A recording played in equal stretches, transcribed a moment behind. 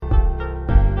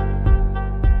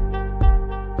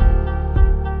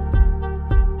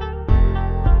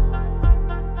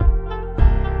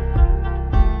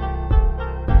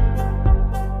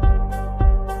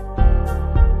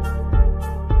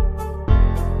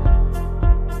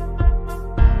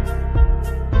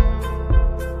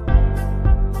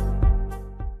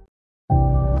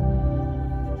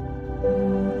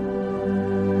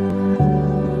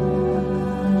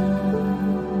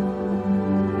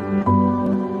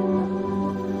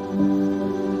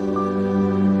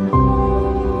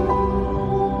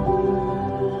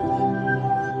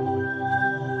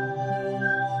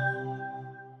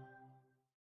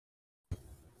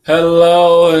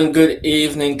Hello and good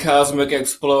evening, Cosmic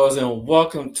Explorers, and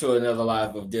welcome to another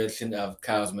live edition of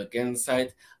Cosmic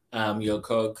Insight. I'm your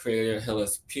co-creator,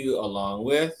 Hillis Pugh, along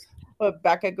with.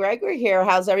 Rebecca Gregory here.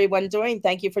 How's everyone doing?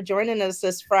 Thank you for joining us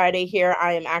this Friday here.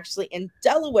 I am actually in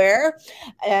Delaware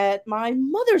at my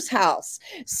mother's house.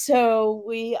 So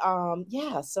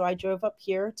I drove up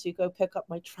here to go pick up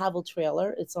my travel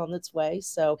trailer. It's on its way.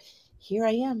 So here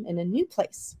I am in a new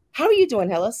place. How are you doing,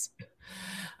 Hillis?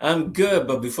 I'm good,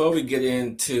 but before we get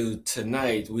into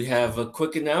tonight, we have a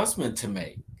quick announcement to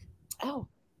make. Oh,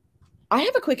 I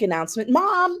have a quick announcement.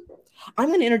 Mom, I'm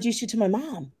going to introduce you to my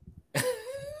mom.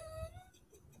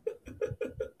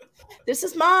 This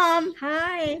is Mom.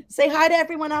 Hi. Say hi to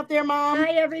everyone out there, Mom.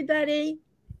 Hi, everybody.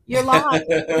 You're live.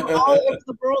 You're all over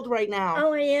the world right now.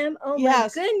 Oh, I am? Oh,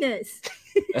 Yes. my goodness.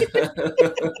 You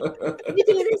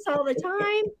do this all the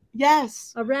time?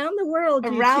 Yes. Around the world.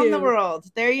 Around the world.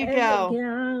 There you go.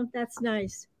 Yeah, that's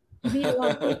nice. You meet a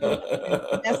lot of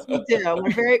people. Yes, we do.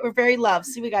 We're very loved.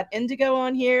 See, we got Indigo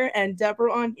on here and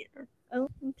Deborah on here. Oh,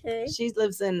 okay. She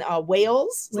lives in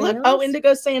Wales. Look, Wales? oh,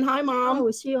 Indigo's saying hi, Mom. Oh,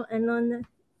 is she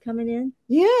coming in?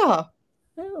 Yeah.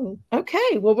 Oh,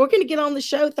 Okay. Well, we're going to get on the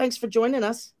show. Thanks for joining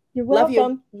us. you're Love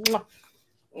welcome. you. Mwah.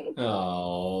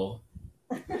 Oh,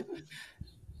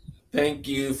 thank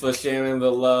you for sharing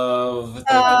the love. Thank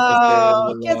you for Oh,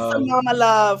 sharing the get some love. mama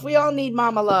love. We all need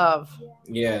mama love.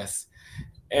 Yes.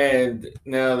 And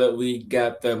now that we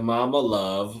got the mama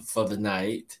love for the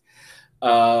night,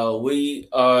 we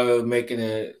are making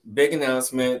a big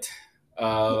announcement,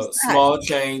 What's that? small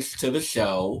change to the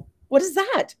show. What is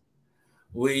that?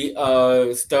 We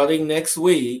are starting next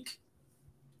week.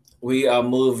 We are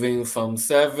moving from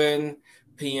 7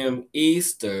 p.m.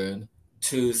 Eastern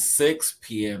to 6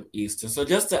 p.m. Eastern. So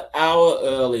just an hour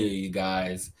earlier, you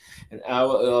guys. An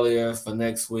hour earlier for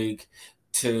next week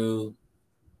to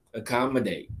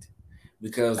accommodate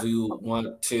because we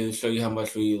want to show you how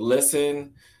much we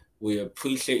listen. We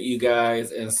appreciate you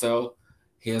guys. And so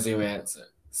here's your answer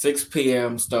 6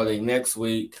 p.m. starting next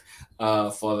week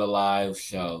for the live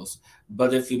shows.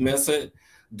 But if you miss it,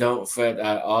 don't fret.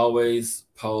 I always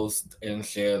post and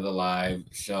share the live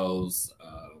shows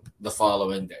the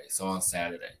following day, so on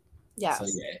Saturday. Yes. So,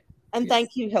 yeah. And Yes.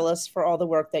 thank you, Hillis, for all the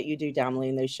work that you do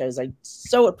downloading those shows. I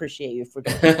so appreciate you for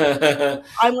doing that.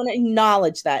 I want to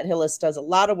acknowledge that Hillis does a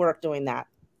lot of work doing that.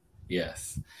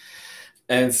 Yes.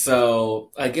 And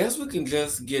so I guess we can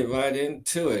just get right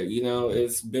into it.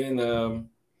 It's been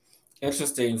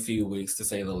interesting few weeks to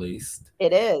say the least.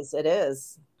 It is. It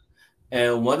is.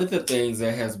 And one of the things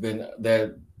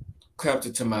that crept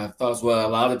into my thoughts, well, a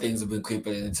lot of things have been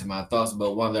creeping into my thoughts,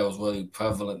 but one that was really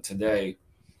prevalent today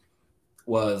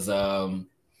was so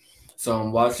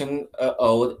I'm watching an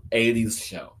old 80s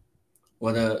show.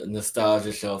 What a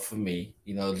nostalgia show for me.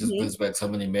 It just brings back so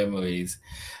many memories.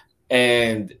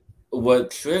 And what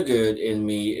triggered in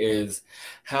me is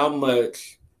how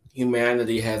much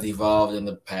humanity has evolved in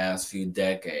the past few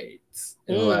decades,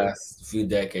 in the last few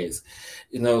decades.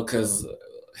 Because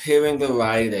hearing the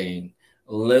writing,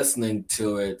 listening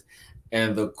to it,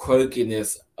 and the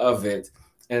quirkiness of it,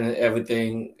 and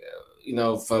everything,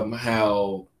 from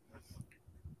how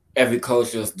every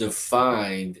culture is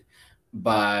defined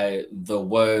by the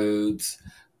words,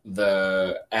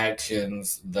 the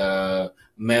actions, the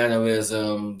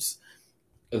mannerisms,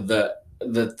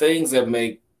 the things that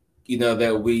make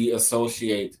that we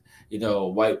associate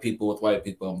white people with white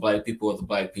people and black people with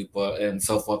black people and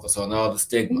so forth and so on, all the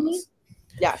stigmas.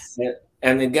 Yes.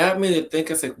 And it got me to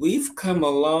think, I said, we've come a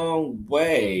long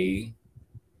way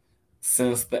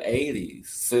since the 80s,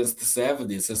 since the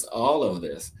 70s, since all of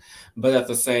this. But at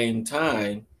the same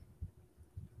time,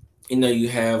 you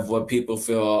have what people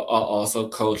feel are also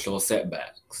cultural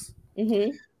setbacks.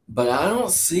 Mm-hmm. But I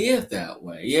don't see it that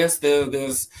way. Yes,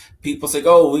 there's people say,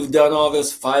 oh, we've done all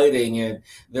this fighting and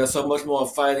there's so much more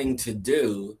fighting to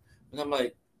do. But I'm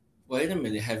like, wait a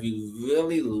minute, have you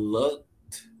really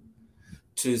looked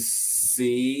to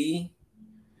see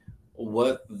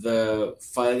what the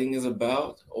fighting is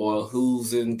about or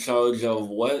who's in charge of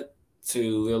what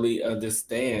to really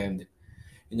understand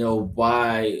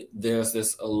why there's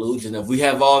this illusion of we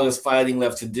have all this fighting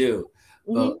left to do,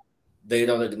 but they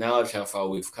don't acknowledge how far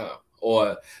we've come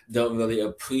or don't really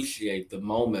appreciate the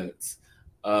moments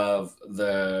of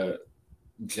the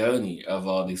journey of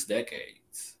all these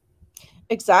decades.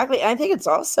 Exactly. I think it's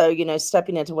also,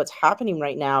 stepping into what's happening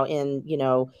right now in,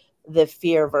 the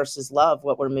fear versus love,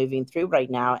 what we're moving through right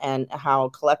now, and how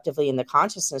collectively in the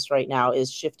consciousness right now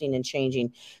is shifting and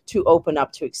changing to open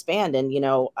up, to expand. And,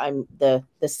 I'm the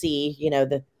sea,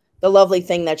 the lovely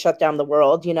thing that shut down the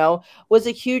world, was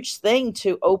a huge thing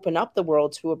to open up the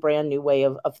world to a brand new way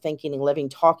of thinking and living,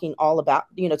 talking all about,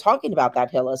 talking about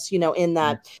that, Hillis, in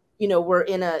that, we're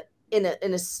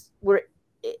we're,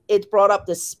 it brought up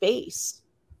this space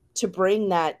to bring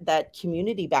that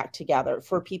community back together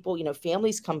for people,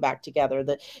 families come back together,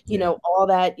 that, all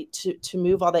that to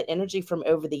move all that energy from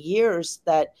over the years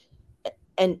that,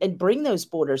 and bring those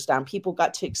borders down. People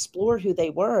got to explore who they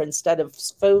were instead of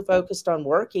so focused on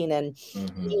working and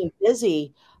being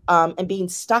busy, and being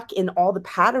stuck in all the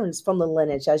patterns from the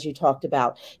lineage, as you talked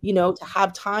about, to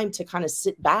have time to kind of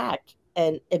sit back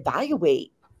and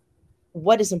evaluate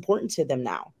what is important to them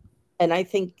now. And I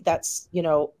think that's,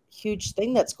 huge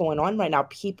thing that's going on right now.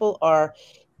 People are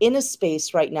in a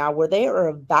space right now where they are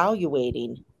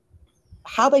evaluating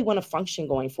how they want to function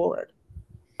going forward.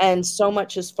 And so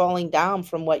much is falling down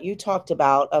from what you talked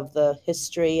about of the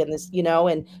history and this,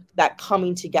 and that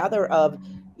coming together of,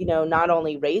 not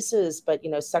only races, but,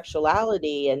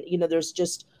 sexuality. And, there's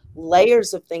just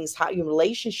layers of things, how your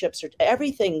relationships are,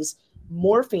 everything's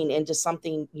morphing into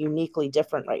something uniquely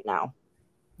different right now.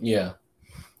 Yeah.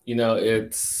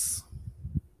 It's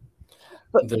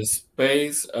the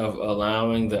space of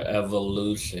allowing the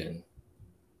evolution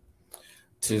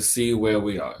to see where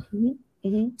we are.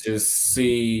 To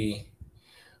see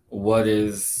what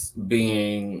is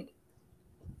being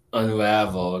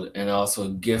unraveled and also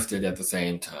gifted at the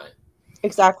same time.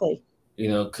 Exactly.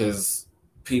 Because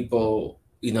people,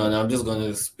 and I'm just going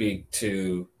to speak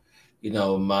to,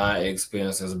 my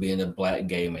experience as being a Black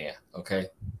gay man. Okay.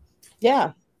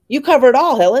 Yeah. You covered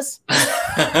all, Hillis.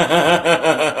 That's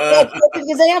a perfect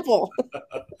example.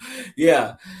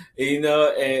 Yeah.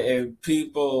 And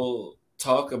people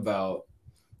talk about,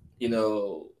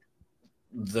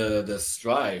 the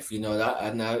strife, and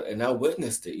I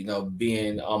witnessed it,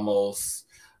 being almost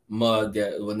mugged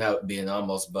at, well, not being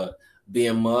almost, but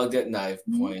being mugged at knife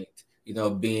point,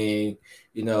 being,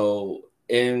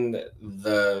 in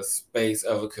the space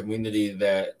of a community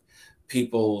that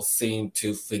people seem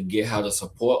to forget how to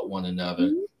support one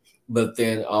another. But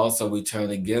then also we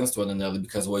turn against one another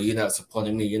because, well, you're not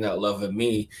supporting me, you're not loving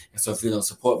me. And so if you don't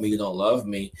support me, you don't love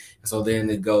me. And so then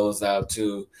it goes out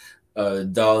to a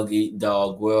dog eat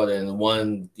dog world, and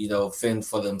one, fend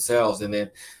for themselves. And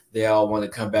then they all want to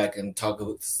come back and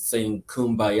sing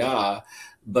Kumbaya.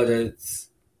 But it's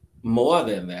more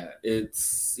than that.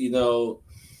 It's,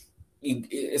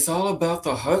 it's all about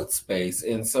the heart space.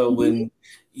 And so when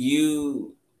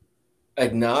you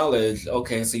acknowledge,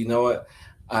 okay, so you know what?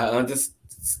 I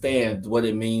understand what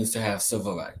it means to have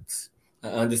civil rights. I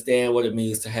understand what it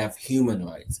means to have human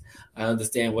rights. I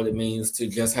understand what it means to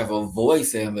just have a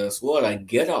voice in this world. I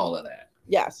get all of that.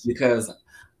 Yes. Because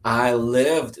I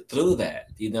lived through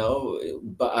that,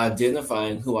 but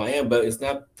identifying who I am. But it's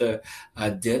not the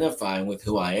identifying with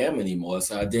who I am anymore.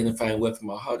 It's identifying with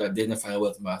my heart, identifying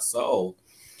with my soul.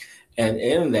 And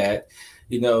in that,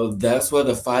 that's where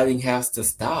the fighting has to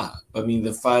stop. I mean,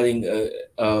 the fighting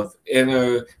of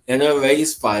inner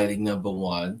race fighting, number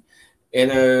one,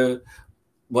 inner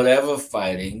whatever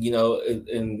fighting,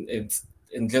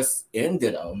 and just end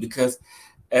it all. Because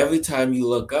every time you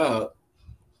look up,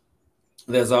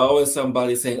 there's always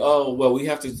somebody saying, oh, well, we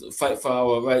have to fight for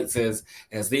our rights as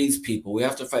these people. We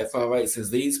have to fight for our rights as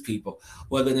these people.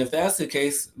 Well, then if that's the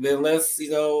case, then let's,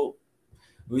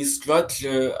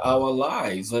 restructure our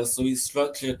lives. Let's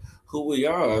restructure who we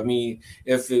are. I mean,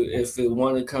 if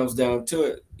when it comes down to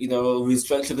it,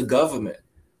 restructure the government,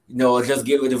 or just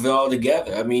get rid of it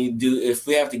altogether. I mean, if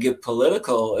we have to get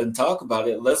political and talk about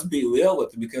it, let's be real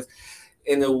with it, because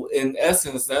in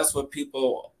essence, that's what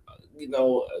people,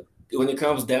 when it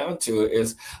comes down to it,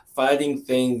 is fighting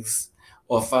things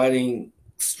or fighting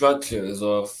structures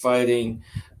or fighting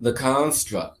the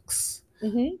constructs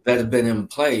that have been in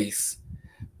place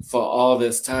for all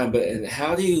this time. But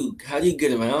how do you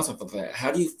get around something like that?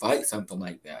 How do you fight something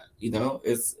like that?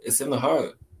 It's in the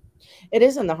heart. It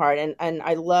is in the heart. And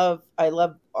I love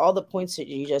all the points that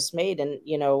you just made. And,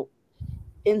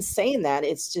 in saying that,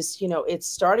 it's just, it's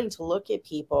starting to look at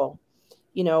people,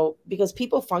 because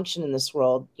people function in this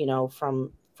world,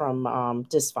 from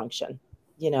dysfunction,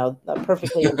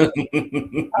 perfectly.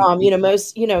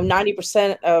 Most,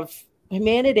 90% of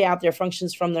humanity out there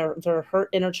functions from their hurt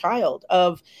inner child,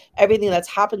 of everything that's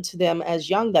happened to them as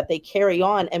young that they carry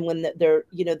on. And when they're,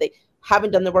 they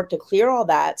haven't done the work to clear all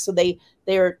that. So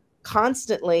they're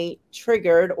constantly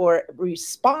triggered or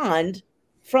respond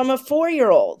from a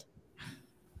 4-year-old,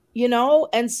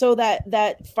 and so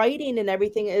that fighting and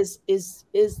everything is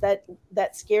that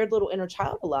scared little inner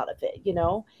child, a lot of it,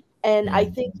 and I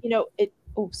think,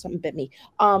 Oh, something bit me.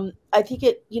 I think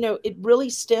it, it really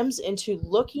stems into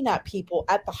looking at people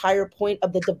at the higher point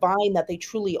of the divine that they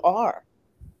truly are.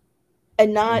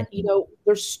 And not,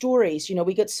 their stories.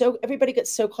 Everybody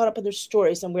gets so caught up in their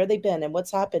stories and where they've been and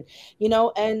what's happened,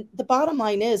 and the bottom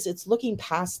line is it's looking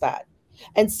past that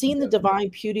and seeing the divine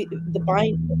beauty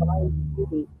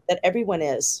that everyone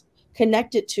is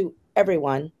connected to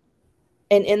everyone,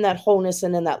 and in that wholeness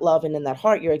and in that love and in that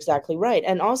heart. You're exactly right.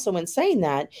 And also in saying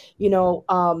that,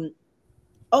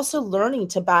 also learning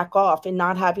to back off and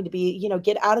not having to be,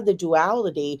 get out of the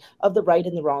duality of the right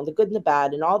and the wrong, the good and the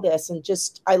bad, and all this. And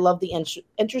just, I love the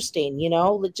interesting,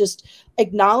 just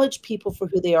acknowledge people for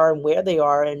who they are and where they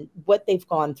are and what they've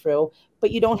gone through.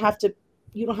 But you don't have to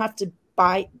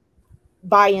buy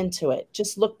into it.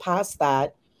 Just look past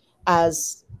that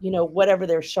as, whatever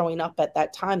they're showing up at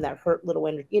that time, that hurt little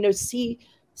energy,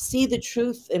 see the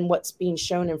truth in what's being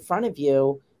shown in front of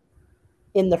you,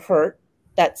 in the hurt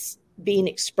that's being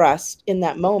expressed in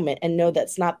that moment, and know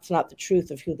that's not the truth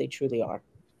of who they truly are.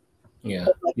 Yeah.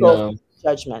 Let go of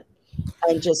judgment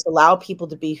and just allow people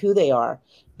to be who they are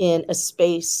in a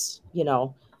space,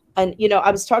 and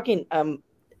I was talking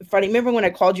funny, remember when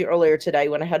I called you earlier today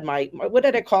when I had what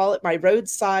did I call it, my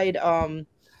roadside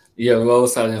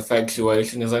roadside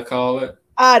infatuation, as I call it.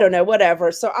 I don't know,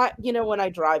 whatever. So when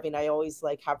I'm driving, I always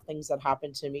like have things that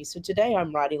happen to me. So today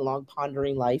I'm riding along,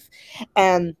 pondering life,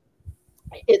 and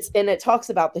it talks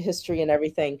about the history and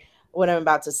everything. What I'm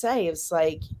about to say is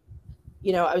like,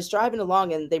 I was driving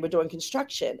along and they were doing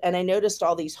construction, and I noticed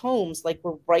all these homes like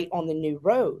were right on the new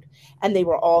road, and they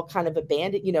were all kind of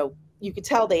abandoned. You could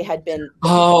tell they had been.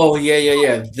 Oh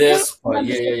yeah. This part,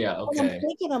 yeah. Okay. And I'm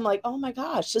thinking, I'm like, oh my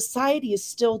gosh, society is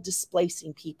still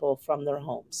displacing people from their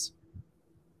homes.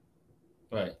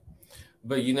 Right.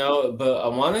 But I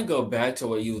want to go back to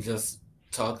what you were just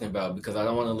talking about, because I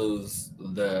don't want to lose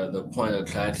the point of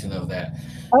attraction of that.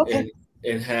 Okay.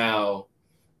 And how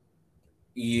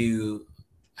you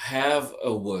have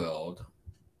a world,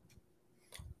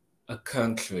 a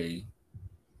country,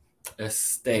 a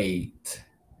state,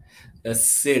 a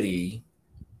city,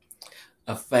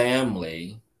 a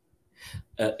family,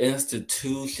 an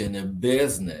institution, a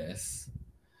business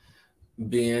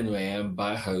being ran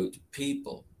by hurt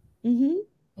people. Mm-hmm.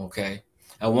 Okay.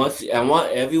 I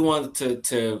want everyone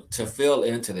to feel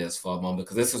into this for a moment,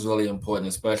 because this is really important,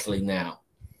 especially now.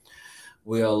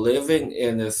 We are living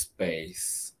in a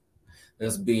space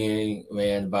that's being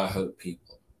ran by hurt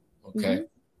people. Okay. Mm-hmm.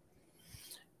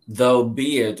 Though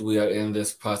be it we are in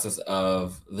this process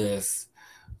of this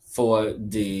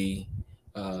 4D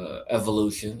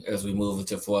evolution, as we move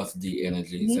into 4D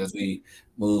energies, mm-hmm. as we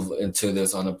move into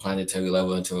this on a planetary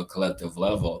level, into a collective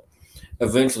level,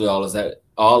 eventually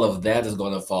all of that is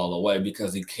going to fall away,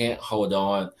 because you can't hold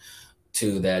on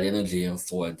to that energy in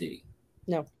 4D.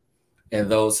 No. And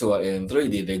those who are in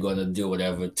 3D, they're going to do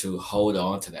whatever to hold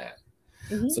on to that.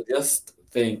 Mm-hmm. So just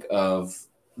think of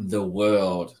the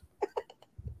world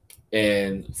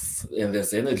in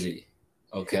this energy.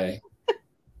 Okay.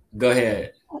 Go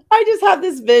ahead. I just have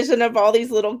this vision of all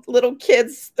these little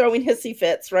kids throwing hissy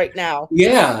fits right now.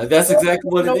 Yeah, that's exactly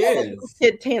what it is.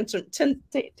 Kid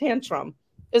tantrum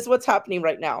is what's happening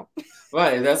right now.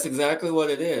 Right, that's exactly what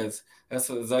it is. That's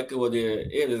exactly what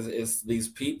it is. It's these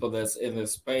people that's in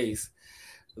this space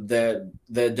that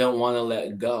don't want to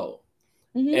let go.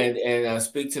 Mm-hmm. And I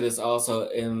speak to this also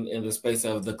in the space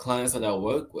of the clients that I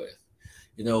work with.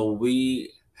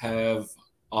 We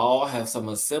all have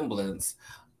some semblance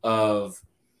of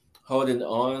holding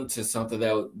on to something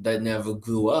that never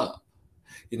grew up.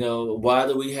 Why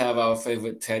do we have our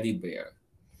favorite teddy bear?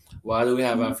 Why do we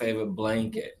have our favorite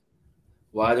blanket?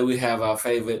 Why do we have our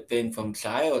favorite thing from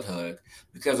childhood?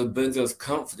 Because it brings us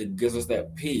comfort. It gives us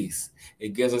that peace. It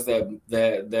gives us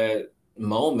that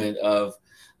moment of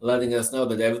letting us know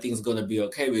that everything's going to be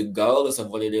okay, regardless of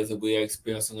what it is that we are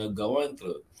experiencing or going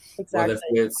through. Exactly.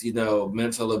 Whether it's,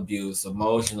 mental abuse,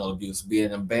 emotional abuse,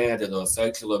 being abandoned, or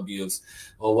sexual abuse,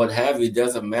 or what have you, it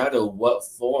doesn't matter what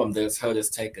form this hurt is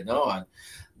taken on.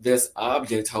 This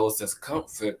object holds this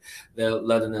comfort, that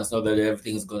letting us know that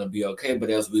everything's going to be okay. But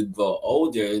as we grow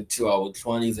older into our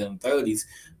 20s and 30s,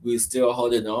 we're still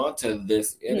holding on to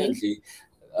this energy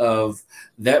of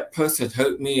that person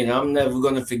hurt me, and I'm never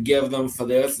going to forgive them for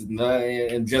this,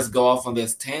 and just go off on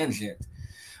this tangent.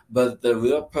 But the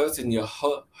real person you're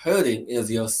hurting is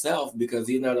yourself, because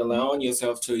you're not allowing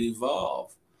yourself to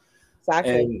evolve.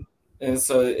 Exactly. And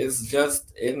so it's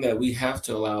just in that we have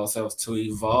to allow ourselves to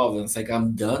evolve and say,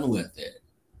 I'm done with it.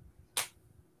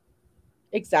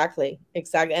 Exactly,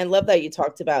 exactly. And love that you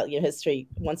talked about your history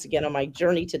once again on my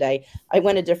journey today. I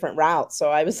went a different route. So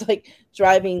I was like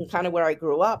driving kind of where I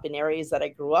grew up in areas that I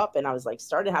grew up and I was like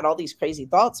started had all these crazy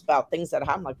thoughts about things that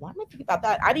happened. Like, why am I thinking about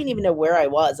that? I didn't even know where I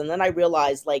was. And then I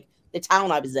realized like the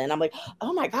town I was in. I'm like,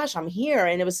 oh my gosh, I'm here.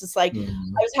 And it was just like I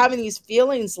Mhm. was having these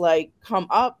feelings like come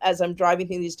up as I'm driving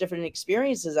through these different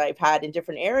experiences I've had in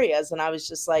different areas. And I was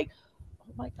just like,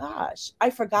 oh my gosh, I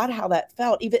forgot how that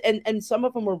felt. Even and some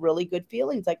of them were really good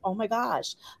feelings, like, oh my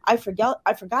gosh, I forgot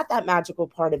that magical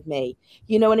part of me.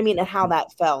 You know what I mean? And how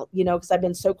that felt, because I've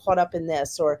been so caught up in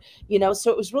this, or,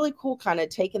 so it was really cool kind of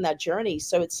taking that journey.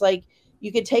 So it's like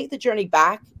you could take the journey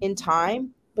back in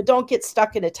time, but don't get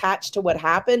stuck and attached to what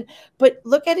happened. But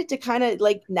look at it to kind of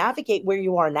like navigate where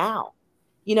you are now.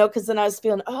 Because then I was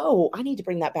feeling, oh, I need to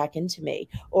bring that back into me,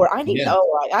 or I need, Yeah.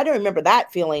 oh, I don't remember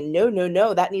that feeling. No, no,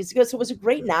 no, that needs to go. So it was a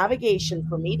great navigation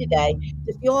for me today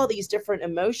to feel all these different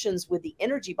emotions with the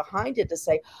energy behind it to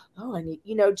say, oh, I need,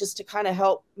 just to kind of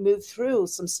help move through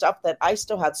some stuff that I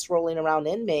still had swirling around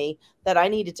in me that I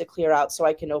needed to clear out so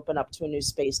I can open up to a new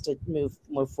space to move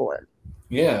forward.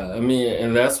 Yeah. I mean,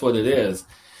 and that's what it is.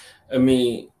 I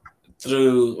mean,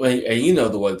 through, and you know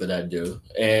the work that I do,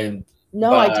 and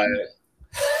No, I by didn't.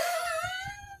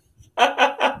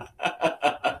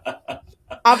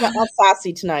 I'm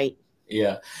sassy tonight.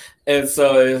 yeah, and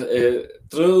so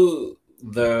through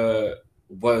the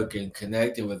work and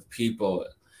connecting with people,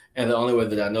 and the only way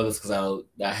that I know this because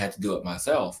I had to do it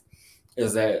myself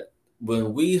is that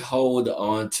when we hold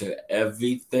on to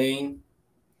everything,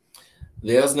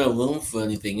 there's no room for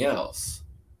anything else.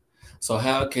 So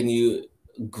how can you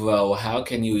grow? How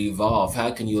can you evolve?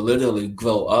 How can you literally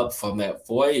grow up from that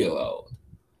 4-year old?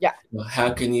 Yeah,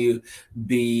 How can you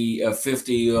be a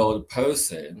 50-year-old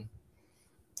person,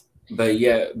 but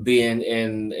yet being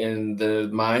in the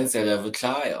mindset of a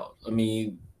child? I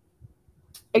mean,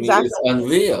 exactly. it's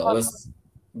unreal.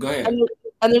 Go ahead. And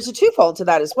and there's a twofold to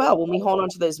that as well. When we hold on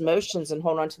to those emotions and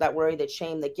hold on to that worry, the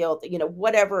shame, the guilt,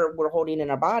 whatever we're holding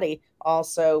in our body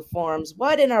also forms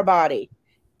what in our body?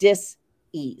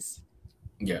 Dis-ease.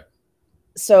 Yeah.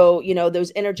 So,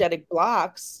 those energetic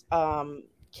blocks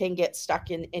can get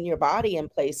stuck in your body in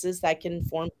places that can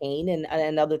form pain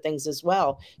and other things as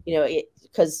well.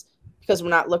 Because we're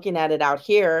not looking at it out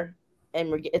here,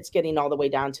 and it's getting all the way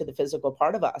down to the physical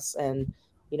part of us. And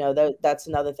that's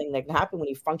another thing that can happen when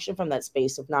you function from that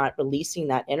space of not releasing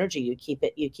that energy. You keep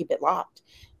it locked,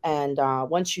 and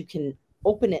once you can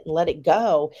open it and let it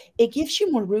go, it gives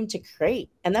you more room to create.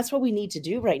 And that's what we need to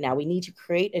do right now. We need to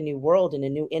create a new world and a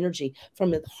new energy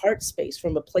from a heart space,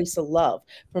 from a place of love,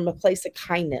 from a place of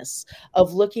kindness,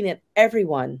 of looking at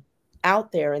everyone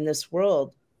out there in this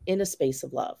world in a space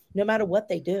of love, no matter what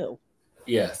they do.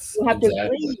 Yes, You don't have to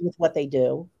exactly. agree with what they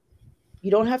do. You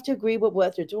don't have to agree with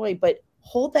what they're doing, but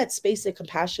hold that space of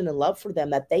compassion and love for them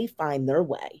that they find their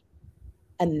way.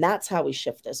 And that's how we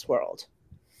shift this world.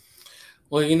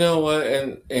 Well, you know what,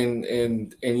 and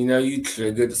you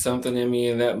triggered something in me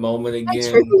in that moment I trigger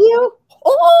again. you?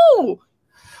 Oh,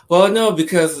 Well, no,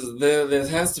 because there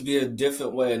has to be a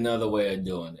different way, another way of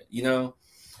doing it. I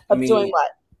of doing mean,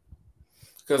 what?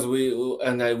 because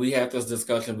we had this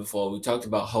discussion before. We talked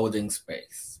about holding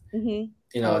space. Mm-hmm.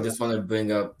 I Oh, just want to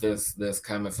bring up this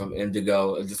comment from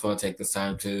Indigo. I just want to take this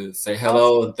time to say yes,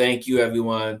 hello and thank you,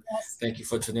 everyone. yes. Thank you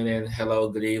for tuning in. Hello,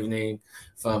 good evening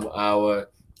from our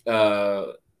uh,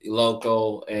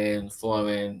 local and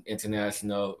foreign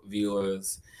international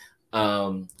viewers.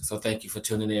 So thank you for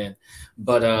tuning in.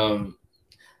 But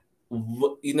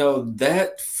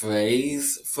that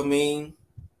phrase for me,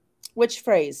 Which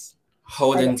phrase? I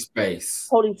holding space.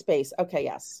 holding space. Okay,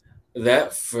 yes.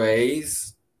 That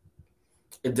phrase,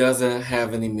 it doesn't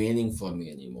have any meaning for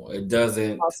me anymore. It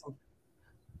doesn't. Awesome.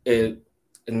 It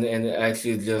and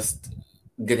actually just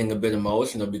getting a bit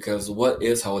emotional because what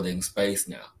is holding space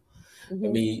now? I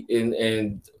Hmm. mean,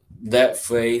 and that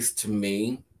phrase to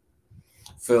me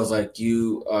feels like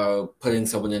you are putting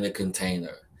someone in a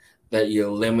container, that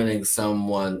you're limiting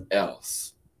someone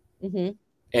else. Hmm.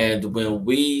 And when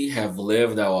we have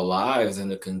lived our lives in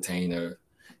the container,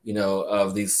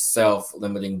 of these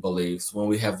self-limiting beliefs, when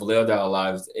we have lived our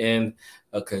lives in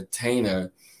a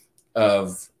container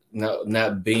of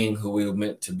not being who we were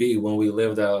meant to be, when we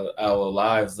lived our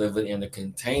lives living in a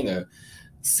container,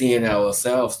 seeing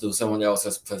ourselves through someone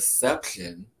else's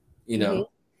perception, you Hmm. know,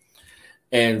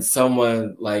 and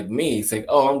someone like me saying,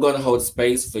 "Oh, I'm going to hold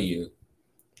space for you.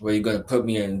 Where you're going to put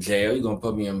me in jail? You're going to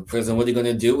put me in prison? What are you going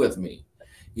to do with me?"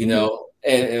 Hmm.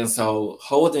 And so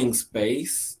holding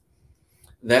space,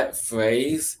 that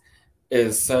phrase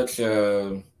is such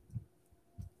a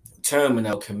term in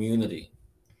our community.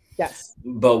 Yes.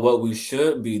 But what we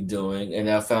should be doing, and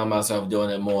I found myself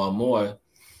doing it more and more,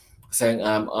 saying,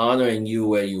 I'm honoring you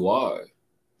where you are.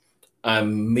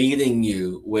 I'm meeting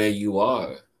you where you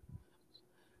are.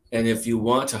 And if you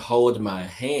want to hold my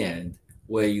hand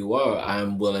where you are,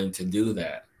 I'm willing to do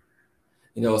that.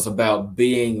 It's about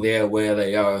being there where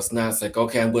they are. It's not like,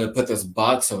 okay, I'm going to put this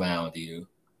box around you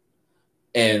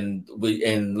and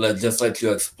just let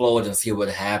you explode and see what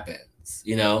happens.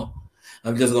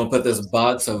 I'm just going to put this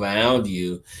box around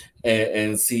you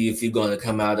and see if you're going to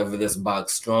come out of this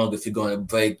box strong, if you're going to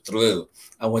break through.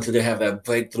 I want you to have that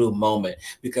breakthrough moment,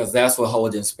 because that's what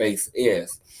holding space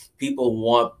is. People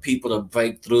want people to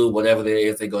break through whatever it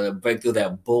is. They're going to break through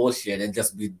that bullshit and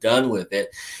just be done with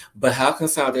it. But how can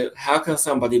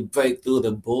somebody break through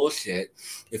the bullshit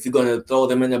if you're going to throw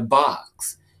them in a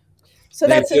box? So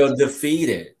they feel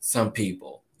defeated, some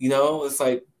people. It's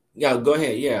like, yeah, go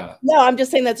ahead. Yeah. No, I'm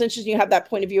just saying that's interesting. You have that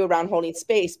point of view around holding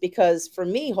space, because for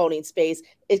me, holding space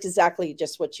is exactly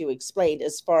just what you explained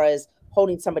as far as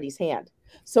holding somebody's hand.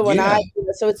 So when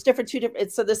so it's different,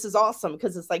 so this is awesome,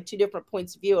 because it's like two different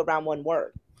points of view around one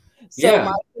word. So my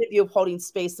point of view of holding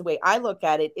space, the way I look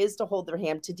at it, is to hold their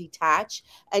hand, to detach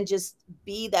and just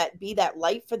be that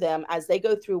light for them as they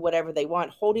go through whatever they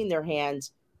want, holding their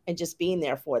hand and just being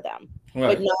there for them,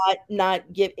 but not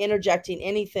interjecting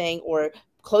anything or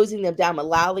closing them down,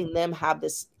 allowing them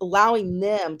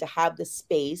to have the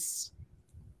space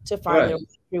to find their way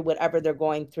through whatever they're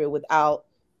going through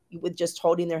with just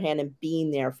holding their hand and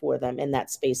being there for them in that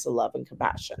space of love and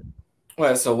compassion.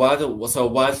 Right. So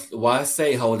why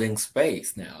say holding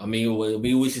space now? I mean,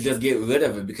 we should just get rid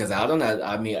of it, because I don't know.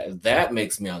 I mean, that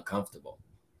makes me uncomfortable.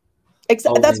 That's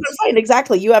what I'm saying.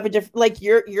 Exactly. You have a different, like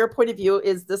your point of view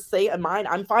is the same, and mine.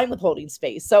 I'm fine with holding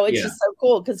space. So it's just so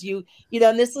cool, because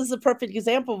and this is a perfect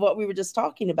example of what we were just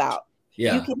talking about.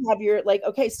 Yeah. You can have your, like,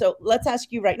 okay, so let's ask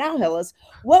you right now, Hillis,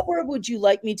 what word would you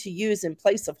like me to use in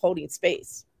place of holding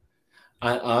space?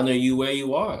 I honor you where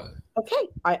you are. Okay.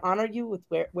 I honor you with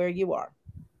where you are.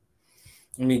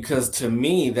 I mean, because to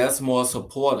me, that's more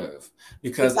supportive,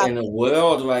 because in the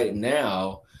world right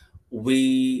now,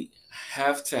 we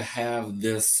have to have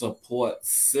this support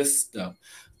system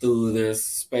through this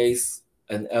space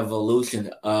and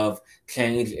evolution of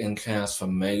change and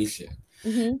transformation.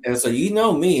 Mm-hmm. And so,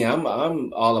 me, I'm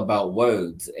all about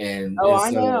words, and I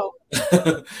know,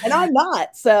 and I'm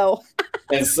not. So,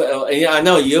 and I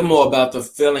know you're more about the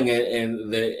feeling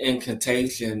and the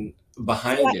incantation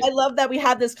behind it. I love that we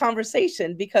had this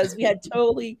conversation, because we had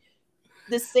totally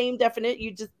the same definite.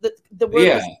 You just the word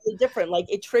was really different. Like,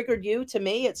 it triggered you. To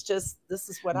me, it's just, this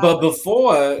is what. But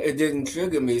before, it didn't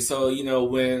trigger me. So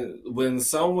when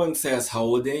someone says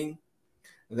holding,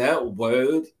 that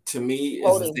word to me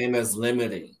is the same as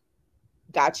limiting.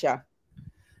 Gotcha.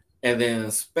 And then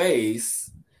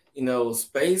space,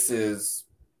 spaces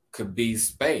could be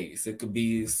space. It could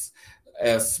be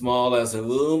as small as a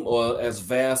room or as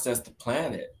vast as the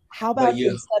planet. How about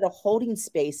instead of holding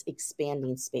space,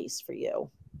 expanding space for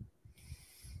you?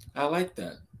 I like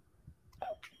that.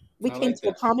 We came to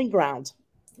a common ground.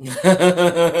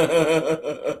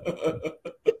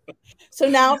 So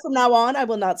now, from now on, I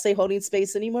will not say holding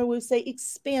space anymore. We'll say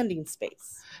expanding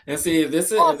space. And see,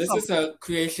 this is how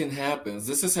creation happens.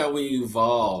 This is how we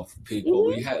evolve,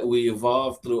 people. Mm-hmm. We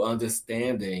evolve through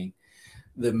understanding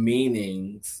the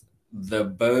meanings, the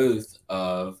birth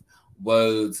of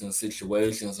words and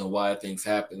situations, and why things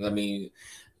happen. I mean,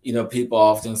 people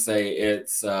often say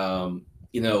it's,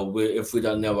 if we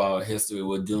don't know our history,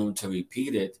 we're doomed to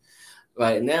repeat it.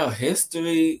 Right now,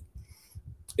 history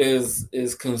is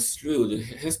construed.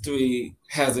 History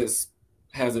has its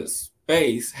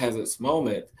space, has its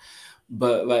moment,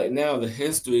 but right now the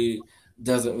history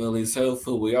doesn't really serve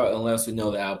who we are unless we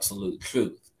know the absolute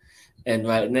truth. And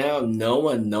right now, no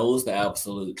one knows the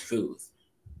absolute truth.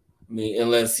 I mean,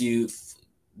 unless you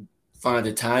find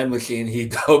a time machine, you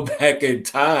go back in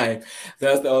time.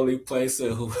 That's the only place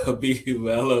that will be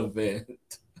relevant.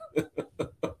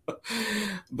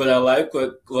 But I like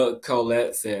what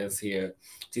Colette says here.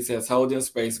 She says holding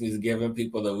space means giving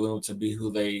people the room to be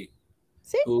who they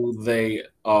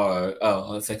are.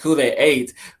 Oh, it's like who they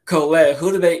ate. Colette,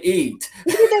 who do they eat?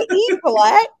 Who do they eat,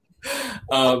 Colette?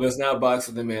 It's not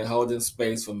boxing them in. Holding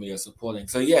space for me or supporting.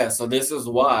 So so this is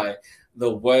why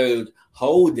the word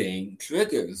holding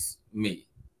triggers me,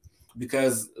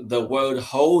 because the word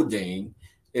holding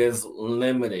is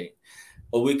limiting.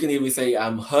 Or we can even say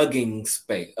I'm hugging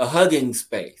space,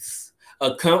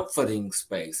 a comforting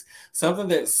space, something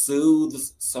that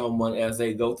soothes someone as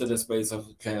they go through the space of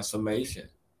transformation.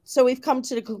 So we've come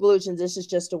to the conclusion this is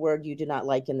just a word you do not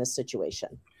like in this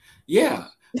situation. Yeah,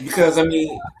 because I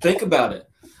mean, think about it.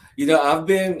 I've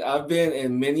been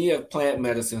in many of plant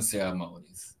medicine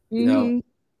ceremonies. Mm-hmm.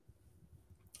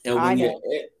 And I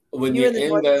when know. you're the in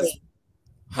North that, Gate.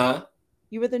 huh?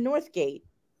 You were the North Gate.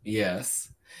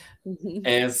 Yes. Mm-hmm.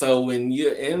 And so when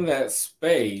you're in that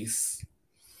space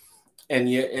and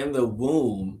you're in the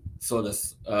womb, so to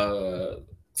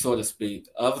speak,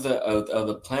 of the earth, of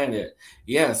the planet,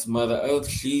 yes, Mother Earth,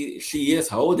 she is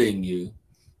holding you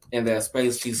in that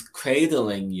space. She's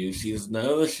cradling you, she's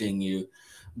nourishing you,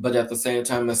 but at the same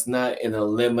time, it's not in a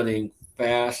limiting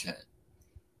fashion.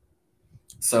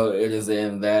 So it is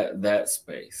in that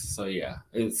space. So yeah,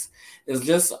 it's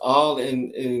just all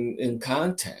in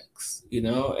context,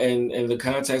 and the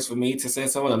context for me to say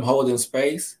someone I'm holding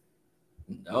space.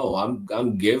 No,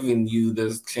 I'm giving you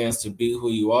this chance to be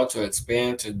who you are, to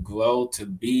expand, to grow, to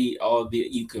be all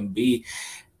that you can be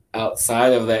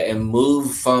outside of that, and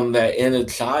move from that inner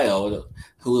child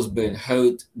who's been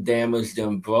hurt, damaged,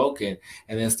 and broken,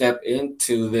 and then step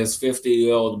into this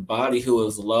 50-year-old body who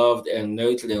is loved and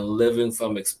nurtured and living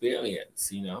from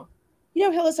experience.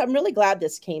 Hillis, I'm really glad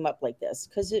this came up like this,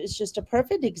 because it's just a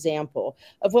perfect example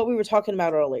of what we were talking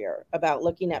about earlier, about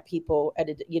looking at people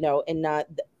and not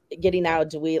getting out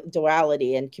of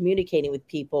duality and communicating with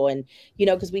people. And,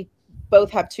 because we both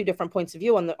have two different points of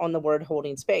view on the word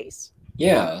holding space.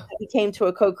 Yeah. We came to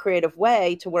a co-creative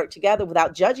way to work together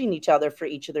without judging each other for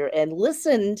each other, and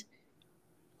listened.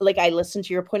 Like, I listened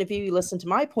to your point of view, you listened to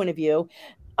my point of view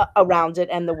around it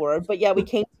and the word. But yeah, we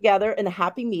came together in a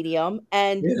happy medium,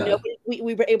 and Yeah.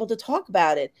 we were able to talk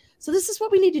about it. So this is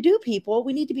what we need to do, people.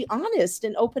 We need to be honest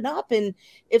and open up. And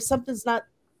if something's not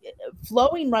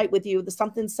flowing right with you,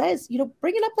 something says,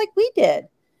 bring it up like we did,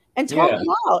 and talk Yeah.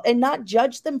 out, and not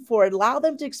judge them for it. Allow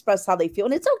them to express how they feel,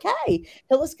 and it's okay.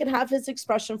 Hillis can have his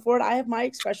expression for it. I have my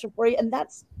expression for you, and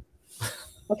that's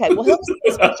okay. Well, Hillis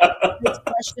has his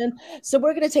expression, so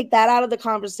we're going to take that out of the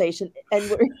conversation, and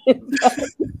we're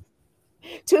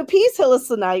to appease Hillis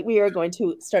tonight. We are going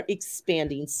to start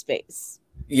expanding space.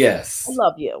 Yes. I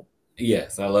love you.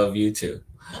 Yes, I love you too.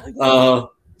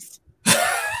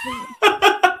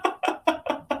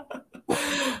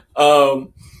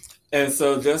 And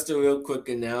so just a real quick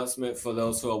announcement for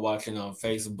those who are watching on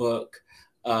Facebook.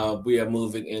 We are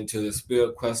moving into the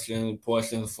spirit question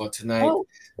portion for tonight. Oh,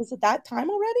 is it that time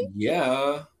already?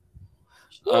 Yeah.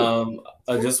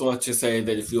 I just want to say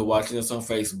that if you're watching this on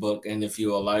Facebook, and if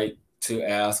you would like to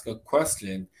ask a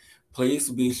question, please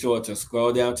be sure to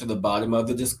scroll down to the bottom of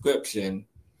the description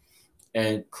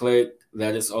and click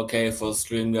that it's okay for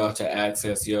StreamYard to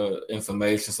access your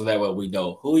information, so that way we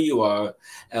know who you are,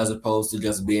 as opposed to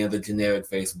just being the generic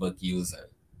Facebook user.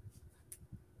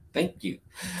 Thank you.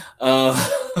 I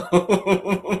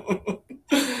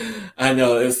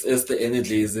know it's the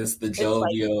energies, it's the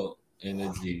jovial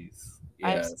energies. Yes.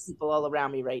 I have some people all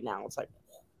around me right now. It's like,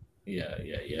 yeah.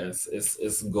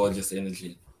 It's gorgeous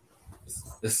energy.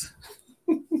 It's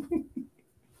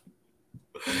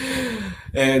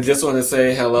And just want to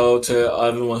say hello to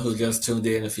everyone who just tuned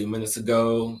in a few minutes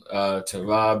ago, to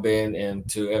Robin, and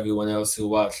to everyone else who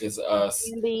watches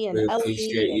us. Andy and We Ellie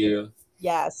appreciate you.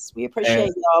 Yes, we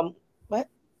appreciate y'all. What?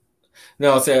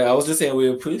 No, I was just saying we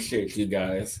appreciate you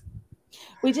guys.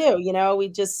 We do. We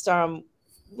just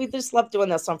love doing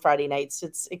this on Friday nights.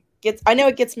 I know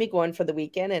it gets me going for the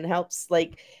weekend, and helps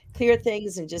like clear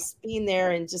things, and just being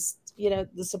there, and just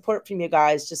the support from you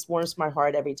guys just warms my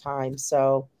heart every time.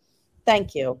 So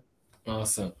thank you.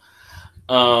 Awesome.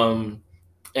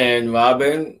 And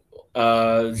Robin,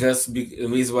 the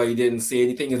reason why you didn't see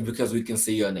anything is because we can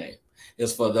see your name.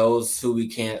 It's for those who we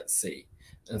can't see.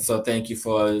 And so thank you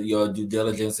for your due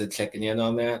diligence and checking in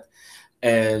on that.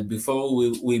 And before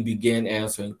we begin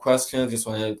answering questions, just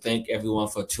want to thank everyone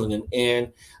for tuning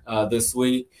in this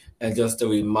week. And just a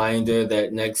reminder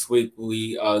that next week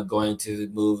we are going to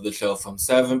move the show from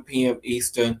 7 p.m.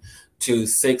 Eastern to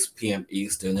 6 p.m.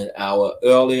 Eastern, an hour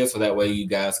earlier, so that way you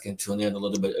guys can tune in a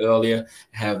little bit earlier,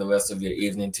 have the rest of your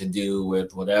evening to do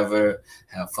with whatever,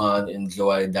 have fun,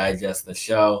 enjoy, digest the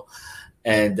show.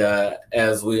 And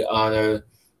as we honor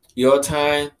your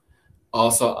time,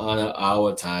 also honor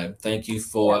our time. Thank you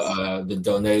for the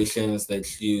donations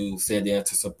that you send in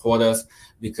to support us,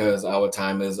 because our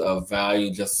time is of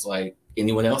value just like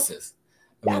anyone else's.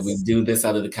 I mean, we do this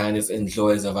out of the kindness and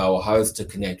joys of our hearts to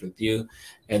connect with you.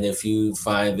 And if you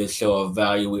find this show of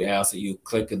value, we ask that you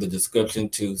click in the description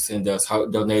to send us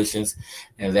heart donations.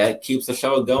 And that keeps the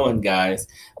show going, guys.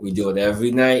 We do it every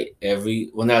night,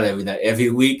 not every night, every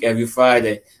week, every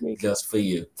Friday, just for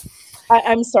you.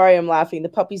 I'm sorry, I'm laughing. The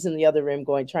puppy's in the other room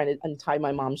trying to untie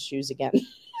my mom's shoes again.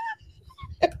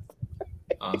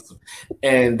 Awesome.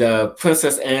 And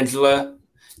Princess Angela,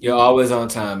 You're always on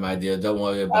time, my dear. Don't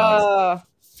worry about it.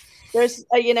 There's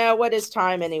you know, what is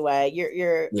time anyway?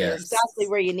 You're exactly Yes,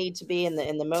 where you need to be in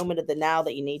the moment of the now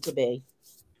that you need to be.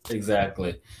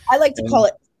 exactly. I like to call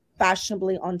And it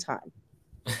fashionably on time.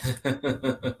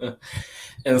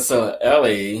 and so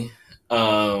Ellie,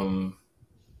 um,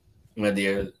 my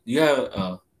dear, you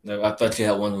have no, I thought you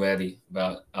had one ready,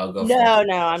 but I'll go No, first.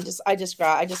 no, I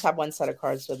just have one set of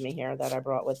cards with me here that I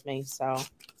brought with me. So,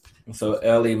 So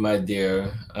Ellie, my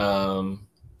dear, oh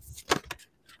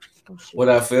shoot. what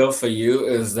I feel for you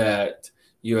is that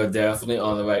you are definitely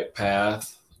on the right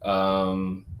path.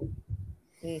 Um,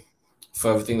 Mm,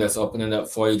 for everything that's opening up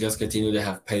for you, just continue to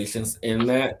have patience in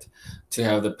that, to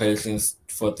have the patience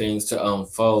for things to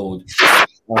unfold.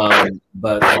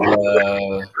 But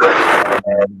the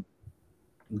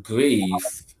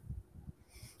grief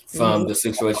from mhm. the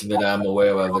situation that I'm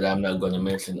aware of that I'm not going to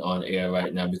mention on air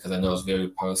right now because I know it's very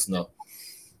personal.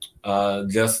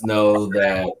 Just know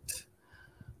that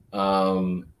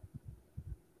um,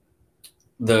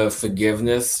 the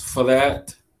forgiveness for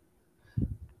that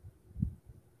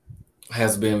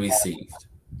has been received,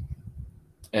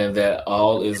 and that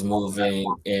all is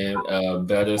moving in a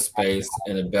better space,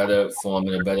 in a better form,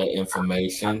 and a better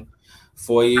information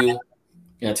for you,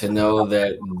 and to know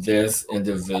that this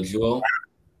individual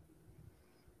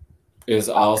is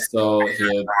also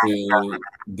here to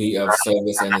be of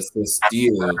service and assist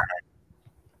you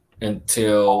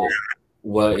until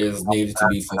what is needed to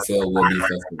be fulfilled will be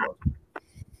fulfilled.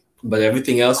 But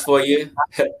everything else for you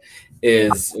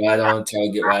is right on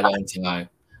target, right on time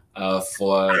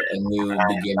for a new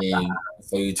beginning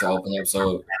for you to open up.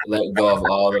 So let go of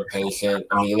all the patient.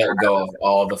 I mean, let go of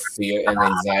all the fear and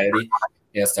anxiety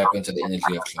and step into the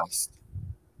energy of trust.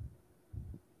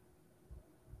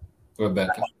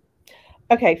 Rebecca.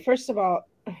 Okay, first of all,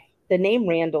 the name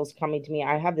Randall's coming to me.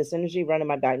 I have this energy running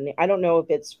my back. I don't know if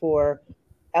it's for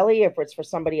Ellie or if it's for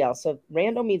somebody else. So if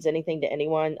Randall means anything to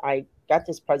anyone, I got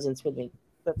this presence with me.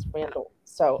 That's Randall.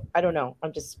 So I don't know.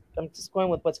 I'm just going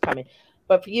with what's coming.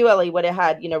 But for you, Ellie, what it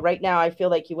had, right now I feel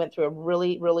like you went through a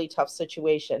really, really tough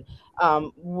situation.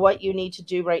 What you need to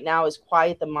do right now is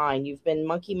quiet the mind. You've been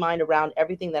monkey mind around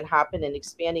everything that happened and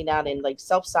expanding out and like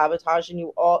self-sabotaging you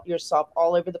all yourself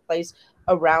all over the place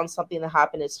around something that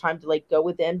happened. It's time to like go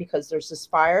within because there's this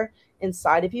fire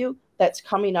inside of you that's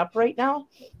coming up right now.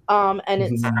 And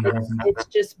it's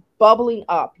just bubbling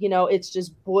up, it's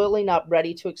just boiling up,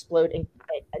 ready to explode and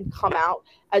come out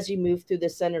as you move through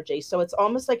this energy. So it's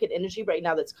almost like an energy right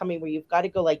now that's coming where you've got to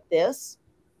go like this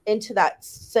into that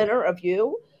center of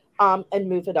you, and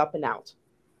move it up and out.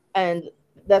 And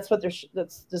that's what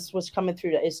that's this was coming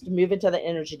through is to move into the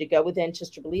energy, to go within,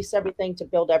 just to release everything, to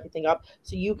build everything up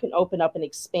so you can open up and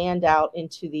expand out and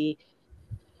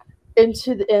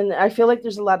I feel like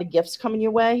there's a lot of gifts coming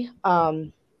your way,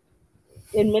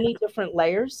 in many different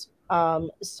layers.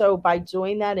 So by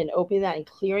doing that and opening that and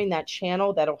clearing that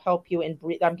channel, that'll help you and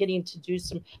breathe. I'm getting to do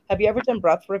some. Have you ever done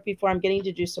breath work before? I'm getting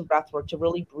to do some breath work to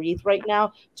really breathe right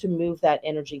now to move that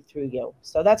energy through you.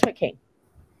 So that's what came.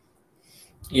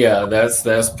 Yeah,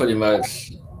 that's pretty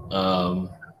much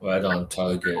right on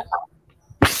target.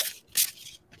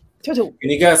 Can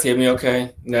you guys hear me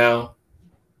okay now?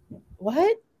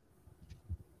 What?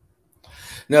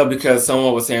 No, because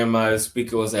someone was saying my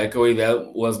speaker was echoey.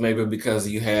 That was maybe because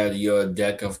you had your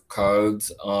deck of cards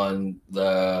on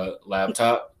the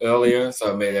laptop earlier,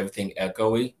 so it made everything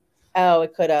echoey. Oh,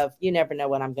 it could have. You never know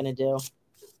what I'm going to do.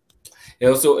 It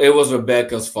was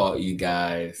Rebecca's fault, you There's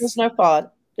guys. no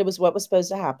fault. It was what was supposed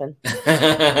to happen.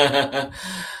 Your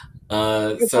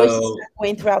voice is So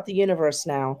going throughout the universe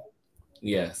now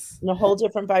yes, in a whole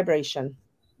different vibration.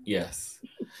 yes,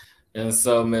 and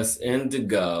so Miss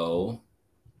Indigo,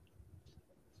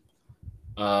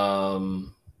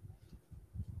 um,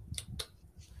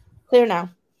 Clear now.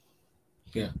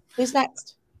 yeah, Who's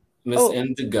next? Miss Oh,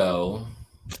 Indigo,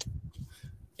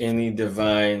 any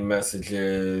divine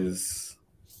messages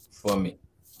for me?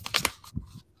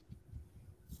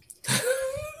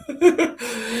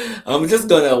 I'm just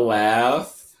gonna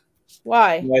laugh,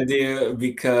 why? my dear,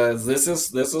 because this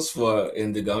is for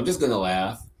Indigo. I'm just gonna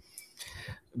laugh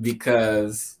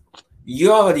because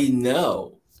you already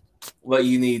know what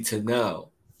you need to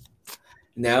know.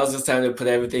 Now's the time to put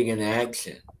everything in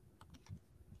action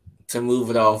to move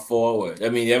it all forward. I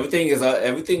mean, everything is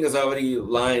already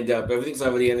lined up. Everything's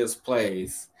already in its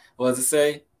place. What does it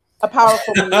say? A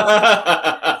powerful release.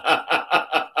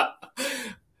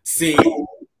 see,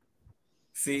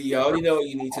 see, you already know what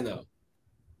you need to know.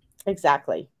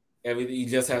 Exactly. Everything you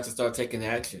just have to start taking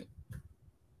action.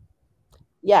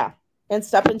 Yeah. And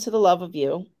step into the love of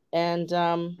you and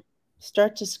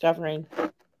start discovering.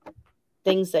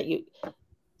 things that you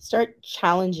start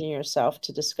challenging yourself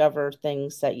to discover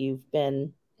things that you've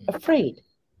been afraid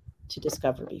to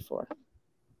discover before.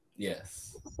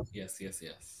 Yes. Yes, yes,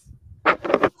 yes.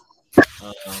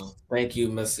 Thank you,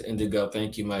 Miss Indigo.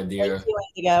 Thank you, my Thank dear. you,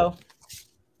 Indigo.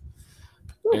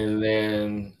 And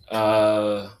then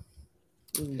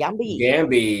Yummy.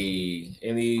 Gamby,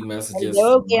 any messages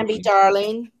Hello, from Gamby, you?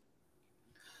 darling.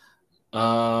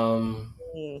 Um,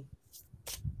 Mm.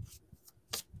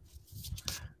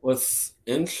 what's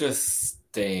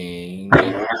interesting?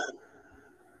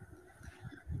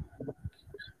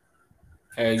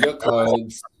 Are your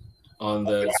cards on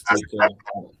the speaker?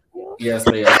 Yes,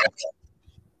 they are.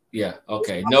 Yeah,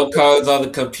 okay. No cards on the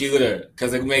computer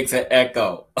because it makes an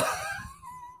echo.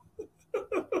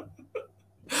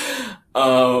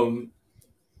 um,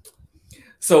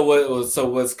 so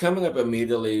what's coming up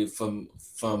immediately from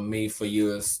me for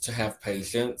you is to have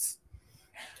patience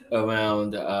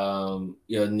around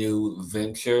your new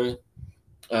venture,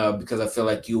 because I feel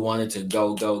like you wanted to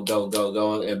go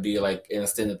and be like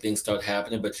instant and things start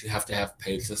happening, but you have to have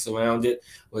patience around it,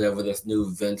 whatever this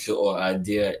new venture or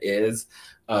idea is,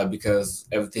 because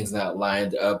everything's not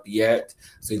lined up yet.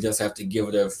 So you just have to give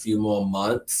it a few more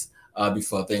months.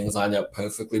 Before things line up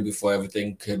perfectly, before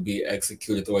everything could be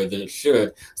executed the way that it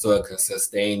should, so it can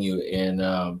sustain you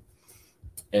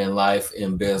in life,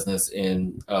 in business,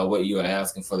 in what you are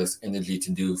asking for this energy to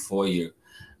do for you,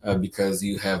 because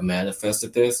you have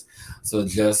manifested this. So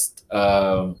just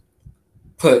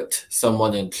put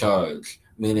someone in charge,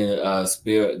 meaning a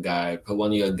spirit guide, put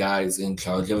one of your guides in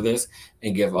charge of this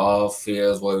and give all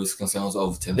fears, worries, concerns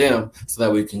over to them so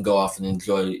that we can go off and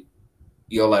enjoy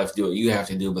your life, do what you have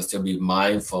to do, but still be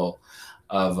mindful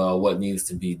of what needs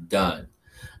to be done.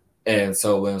 And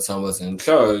so when someone's in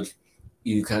charge,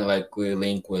 you kind of like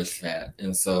relinquish that.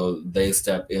 And so they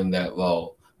step in that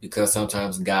role because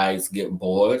sometimes guys get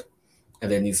bored and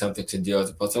they need something to do as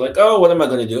opposed to like, oh, what am I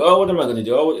going to do? Oh, what am I going to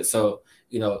do? Oh, so,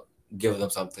 give them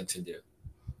something to do.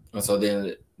 And so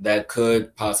then that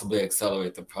could possibly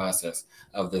accelerate the process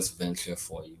of this venture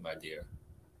for you, my dear.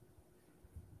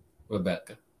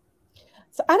 Rebecca.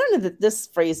 So I don't know that this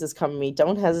phrase is coming to me.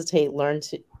 Don't hesitate. Learn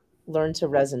to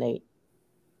resonate.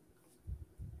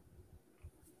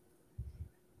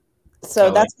 So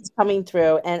that's what's coming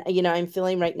through. And, I'm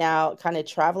feeling right now kind of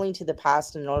traveling to the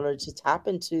past in order to tap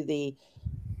into the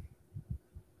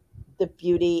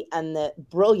beauty and the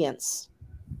brilliance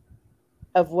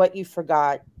of what you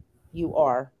forgot you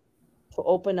are, to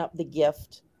open up the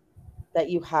gift that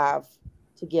you have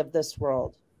to give this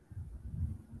world.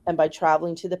 And by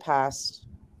traveling to the past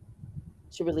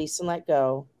to release and let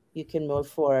go, you can move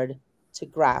forward to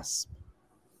grasp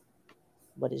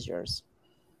what is yours.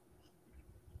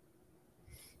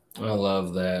 I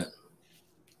love that.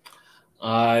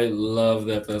 I love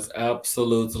that. That's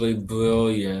absolutely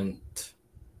brilliant.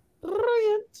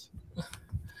 Brilliant.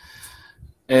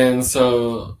 And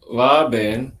so,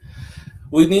 Robin,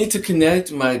 we need to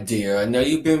connect, my dear. I know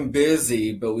you've been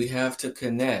busy, but we have to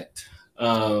connect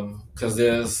because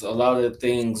there's a lot of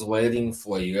things waiting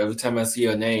for you. Every time I see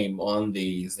your name on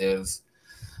these, there's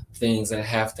things that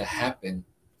have to happen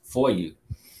for you.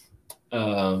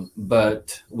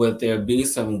 But would there be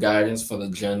some guidance for the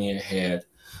journey ahead,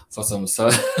 for some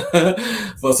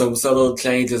for some subtle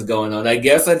changes going on? I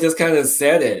guess I just kind of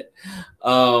said it,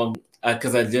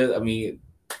 because I mean,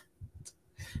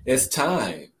 it's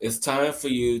time. It's time for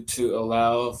you to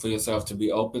allow for yourself to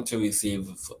be open to receive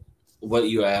what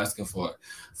you're asking for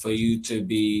you to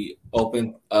be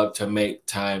open up to make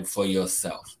time for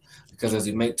yourself. Because as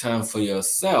you make time for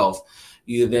yourself,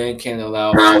 you then can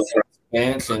allow for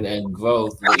expansion and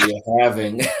growth that you're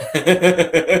having,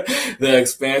 the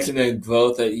expansion and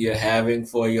growth that you're having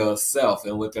for yourself.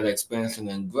 And with that expansion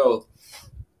and growth,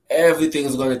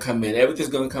 everything's going to come in. Everything's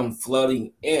going to come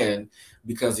flooding in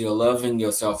because you're loving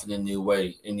yourself in a new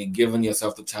way and you're giving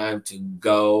yourself the time to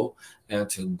go and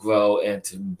to grow and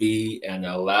to be and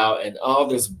allow and all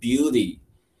this beauty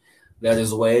that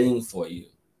is waiting for you.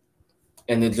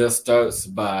 And it just starts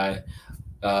by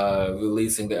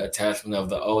releasing the attachment of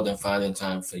the old and finding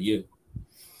time for you.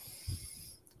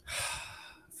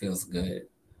 Feels good.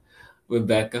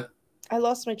 Rebecca? I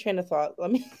lost my train of thought.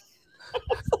 Let me.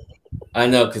 I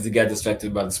know, because you got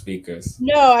distracted by the speakers.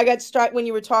 No, I got struck when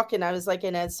you were talking. I was like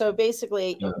in it. So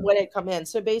basically, when it come in.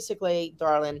 So basically,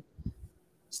 darling,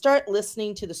 start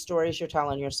listening to the stories you're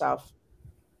telling yourself.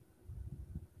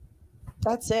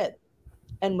 That's it.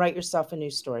 And write yourself a new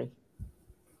story.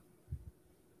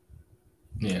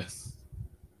 Yes.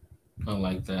 I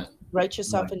like that. Write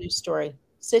yourself a new story.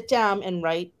 Sit down and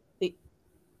write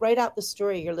out the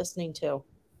story you're listening to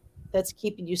that's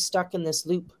keeping you stuck in this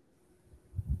loop.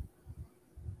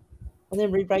 and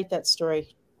then rewrite that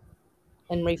story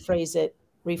and rephrase it,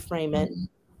 reframe it, Mhm.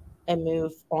 and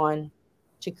move on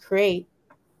to create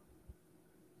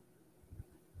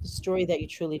the story that you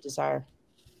truly desire.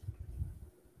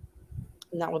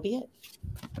 And that will be it.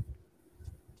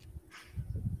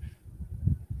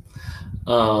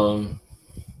 Um,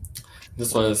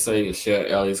 just want to say, share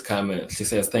Ellie's comment. She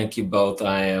says, "Thank you both.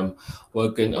 I am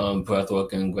working on breath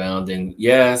work and grounding."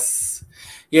 Yes,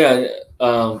 yeah,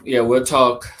 yeah. We'll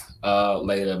talk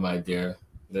later, my dear.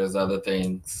 There's other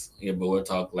things, yeah, but we'll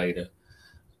talk later.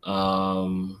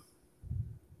 Um,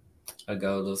 I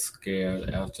got a little scared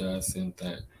after I sent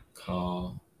that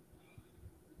call.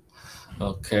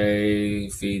 Okay,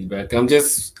 feedback. I'm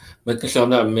just making sure I'm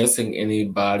not missing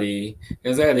anybody.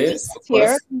 Is that it for Lisa's here.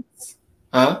 questions?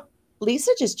 Huh?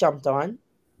 Lisa just jumped on.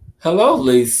 Hello,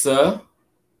 Lisa.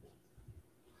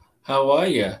 How are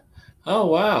you? Oh,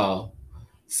 wow.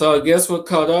 So I guess we're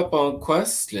caught up on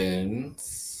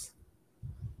questions.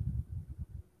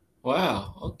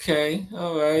 Wow. Okay.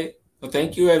 All right. Well,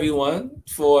 thank you, everyone, Thank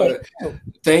for you.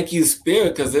 thank you,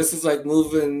 Spirit, because this is like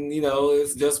moving.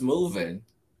 It's just moving,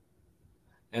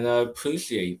 and I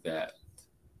appreciate that.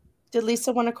 Did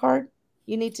Lisa want a card?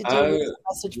 You need to do a I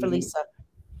message for Lisa.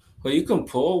 Well, you can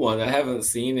pull one. I haven't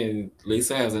seen it.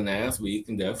 Lisa hasn't asked, but you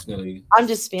can definitely. I'm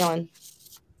just feeling.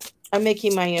 I'm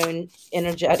making my own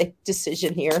energetic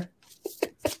decision here.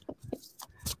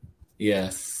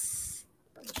 Yes.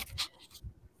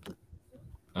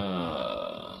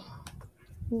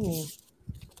 Hmm.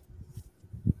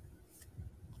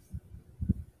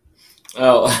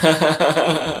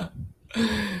 Oh.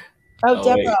 Oh, Oh,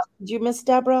 Deborah. wait. Did you miss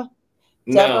Deborah?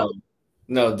 Deborah? No.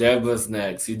 No, Deborah's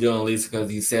next. You're doing Lisa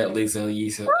because you said Lisa. And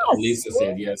Yes. Lisa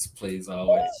said yes, please,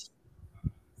 always.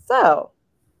 So,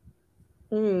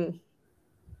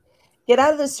 get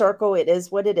out of the circle. It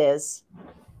is what it is.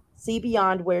 See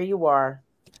beyond where you are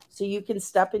so you can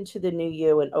step into the new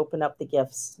you and open up the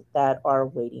gifts that are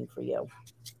waiting for you.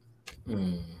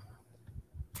 Mm.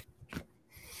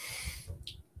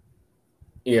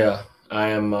 Yeah, I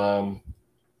am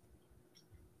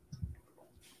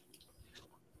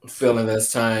feeling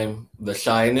this time the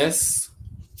shyness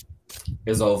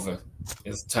is over.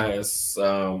 It's time. It's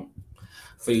for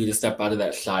you to step out of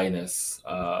that shyness,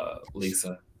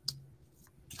 Lisa.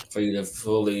 For you to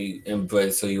fully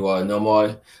embrace who you are. No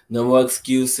more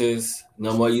excuses.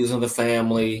 No more using the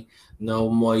family. No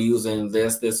more using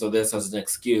this, or this as an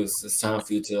excuse. It's time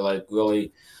for you to like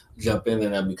really jump in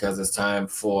there because it's time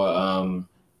for all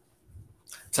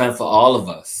of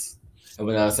us. And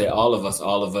when I say all of us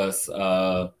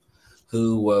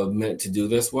who were meant to do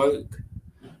this work,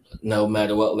 no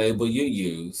matter what label you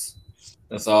use,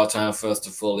 it's all time for us to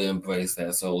fully embrace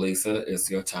that. So, Lisa, it's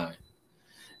your time.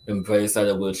 Embrace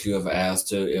that which you have asked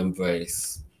to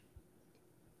embrace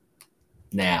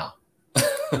now.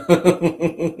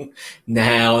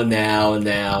 Now.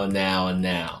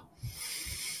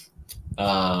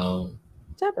 Um,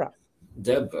 Deborah.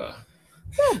 Deborah.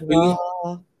 Deborah.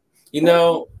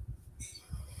 You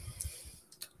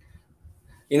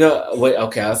know, wait,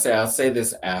 okay, I'll say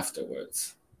this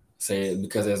afterwards. Say it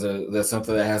because there's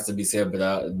something that has to be said,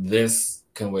 but this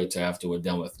can wait till after we're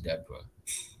done with Deborah.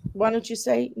 Why don't you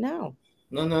say no?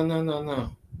 No.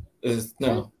 No.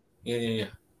 Yeah.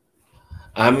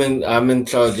 I'm in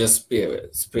charge of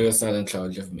spirit. Spirit's not in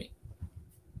charge of me.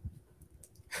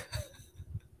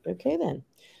 Okay, then.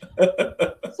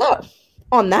 So,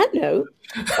 on that note,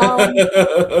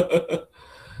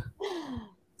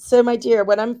 so my dear,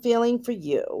 what I'm feeling for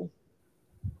you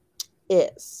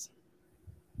is,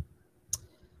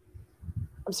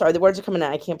 I'm sorry, the words are coming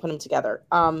out. I can't put them together.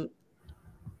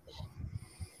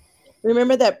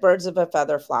 Remember that birds of a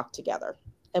feather flock together.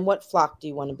 And what flock do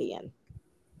you want to be in?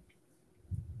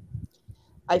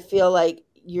 I feel like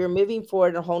you're moving forward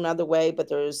in a whole nother way, but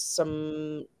there's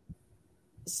some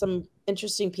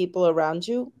interesting people around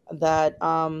you that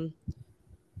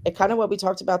it kind of what we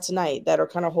talked about tonight that are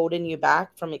kind of holding you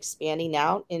back from expanding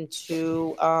out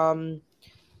into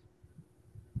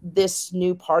this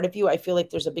new part of you. I feel like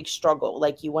there's a big struggle.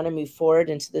 Like you want to move forward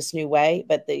into this new way,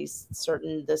 but this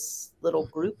little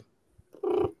group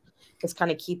is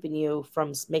kind of keeping you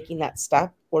from making that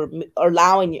step or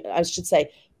allowing you, I should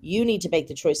say, you need to make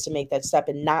the choice to make that step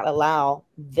and not allow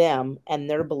them and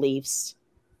their beliefs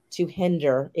to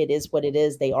hinder. It is what it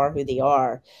is. They are who they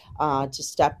are. To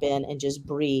step in and just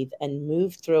breathe and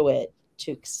move through it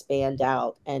to expand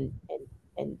out and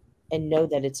know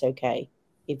that it's okay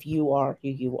if you are who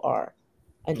you are,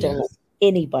 and don't let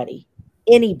Yes.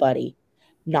 anybody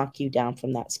knock you down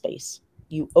from that space.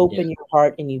 You open Yeah. your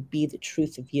heart and you be the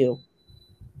truth of you,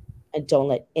 and don't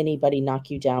let anybody knock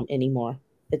you down anymore.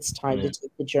 It's time to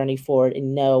take the journey forward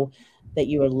and know that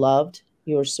you are loved,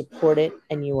 you are supported,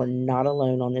 and you are not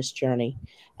alone on this journey.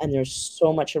 And there's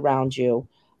so much around you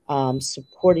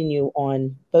supporting you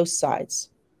on both sides.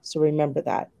 So remember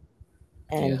that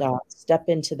and step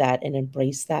into that and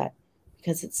embrace that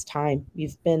because it's time.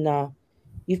 You've been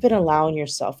allowing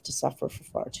yourself to suffer for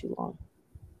far too long.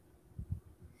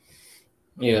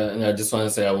 Yeah, and I just want to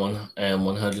say I am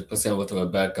 100% with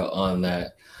Rebecca on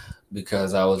that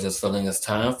because I was just feeling it's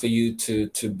time for you to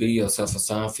be yourself. It's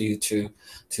time for you to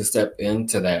step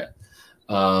into that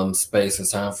space.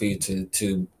 It's time for you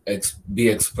to be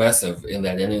expressive in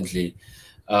that energy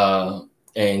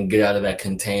and get out of that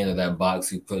container, that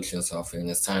box you put yourself in.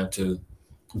 It's time to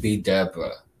be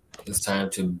Deborah. It's time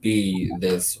to be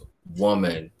this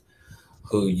woman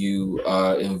who you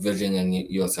are envisioning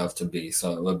yourself to be.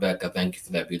 So, Rebecca, thank you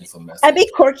for that beautiful message. And be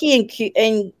quirky and cute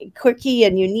and quirky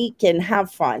and unique and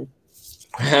have fun.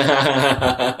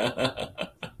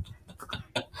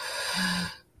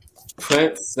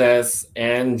 Princess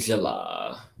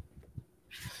Angela.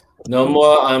 No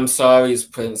more I'm sorry's,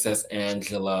 Princess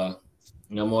Angela.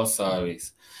 No more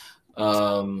sorries.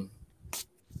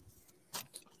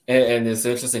 And it's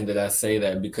interesting that I say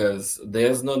that because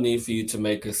there's no need for you to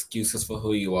make excuses for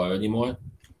who you are anymore.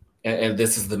 And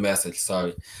this is the message,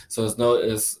 sorry. So it's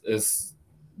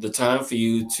the time for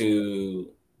you to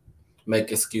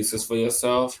make excuses for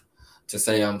yourself, to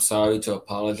say I'm sorry, to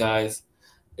apologize.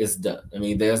 It's done. I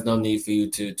mean, there's no need for you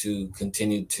to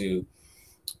continue to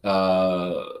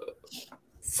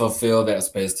fulfill that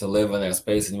space, to live in that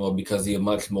space anymore because you're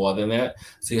much more than that.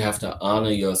 So you have to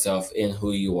honor yourself in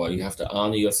who you are. You have to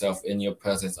honor yourself in your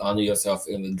presence, honor yourself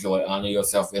in the joy, honor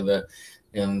yourself in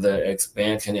the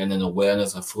expansion and an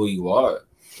awareness of who you are.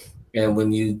 And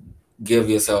when you give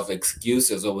yourself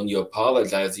excuses or when you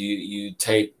apologize, you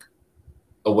take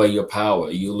away your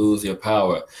power. You lose your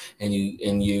power and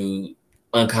you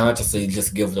unconsciously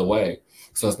just give it away.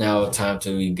 So it's now time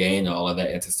to regain all of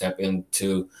that and to step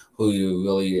into who you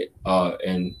really are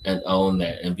and own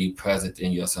that and be present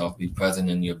in yourself, be present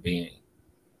in your being.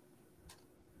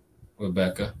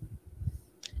 Rebecca?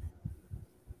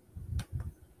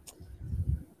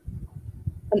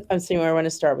 I'm seeing where I want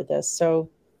to start with this. So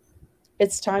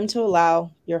it's time to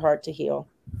allow your heart to heal.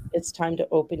 It's time to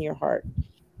open your heart.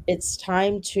 It's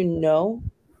time to know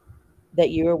that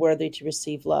you are worthy to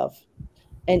receive love.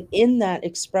 And in that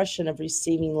expression of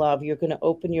receiving love, you're going to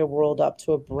open your world up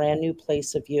to a brand new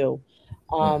place of you.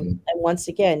 And once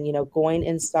again, going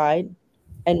inside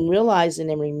and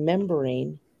realizing and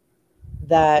remembering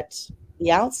that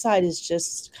the outside is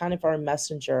just kind of our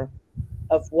messenger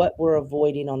of what we're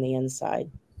avoiding on the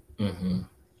inside.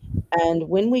 And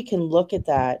when we can look at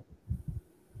that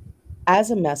as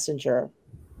a messenger,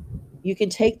 you can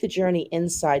take the journey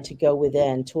inside to go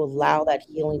within, to allow that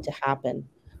healing to happen,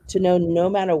 to know no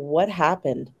matter what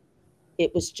happened,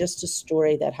 it was just a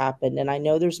story that happened. And I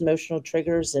know there's emotional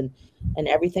triggers and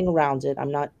everything around it.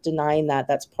 I'm not denying that.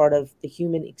 That's part of the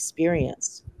human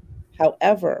experience.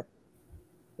 However,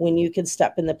 when you can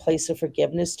step in the place of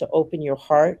forgiveness to open your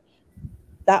heart,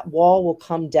 that wall will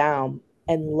come down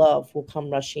and love will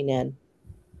come rushing in.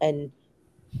 And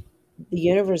the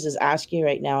universe is asking you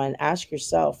right now, and ask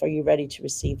yourself, are you ready to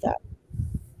receive that?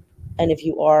 And if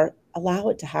you are, allow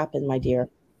it to happen, my dear.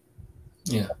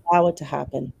 Yeah. Allow it to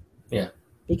happen. Yeah.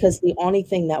 Because the only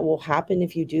thing that will happen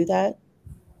if you do that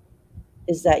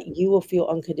is that you will feel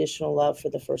unconditional love for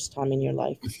the first time in your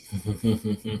life.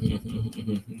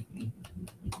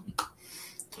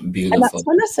 Beautiful. And that's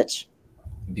my message.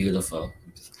 Beautiful.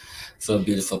 So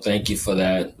beautiful. Thank you for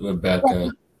that,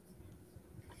 Rebecca.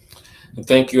 And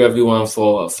thank you everyone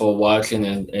for watching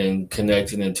and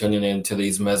connecting and tuning into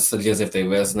these messages. If they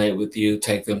resonate with you,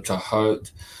 take them to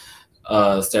heart.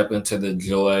 Step into the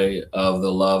joy of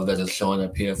the love that is showing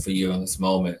up here for you in this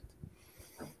moment.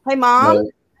 Hey, Mom,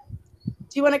 do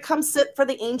you want to come sit for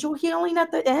the angel healing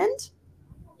at the end?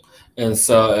 And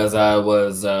so as I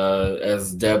was,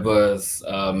 as Deborah's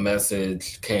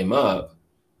message came up,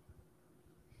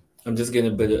 I'm just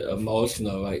getting a bit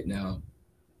emotional right now.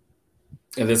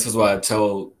 And this is why I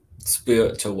told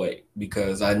Spirit to wait,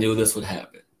 because I knew this would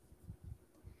happen.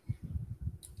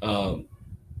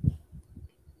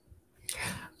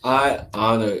 I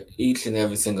honor each and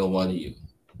every single one of you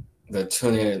that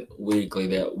tune in weekly,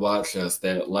 that watch us,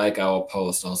 that like our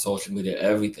posts on social media,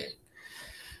 everything.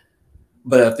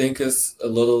 But I think it's a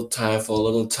little time for a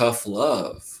little tough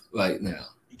love right now.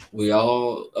 We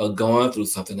all are going through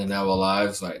something in our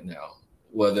lives right now,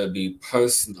 whether it be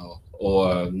personal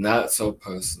or not so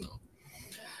personal.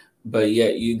 But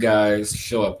yet you guys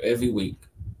show up every week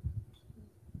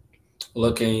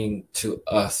looking to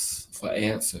us for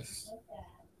answers.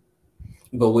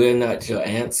 But we're not your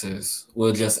answers.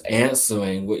 We're just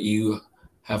answering what you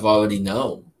have already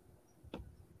known.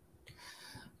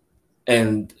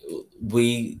 And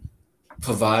we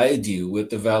provide you with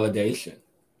the validation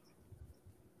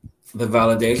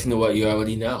of what you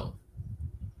already know.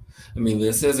 I mean,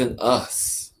 this isn't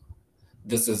us.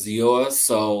 This is your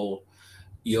soul,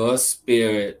 your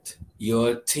spirit,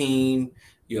 your team,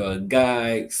 your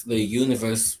guides, the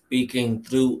universe speaking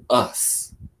through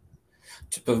us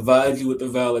to provide you with the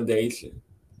validation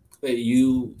that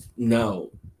you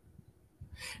know.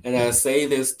 And I say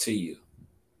this to you,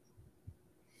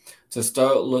 to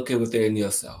start looking within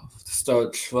yourself, to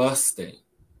start trusting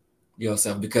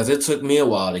yourself, because it took me a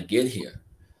while to get here.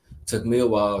 It took me a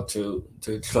while to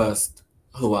trust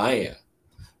who I am,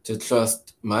 to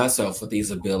trust myself with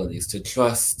these abilities, to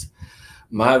trust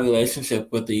my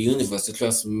relationship with the universe, to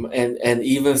trust, and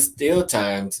even still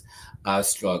times I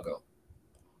struggle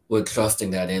with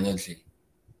trusting that energy.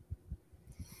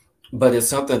 But it's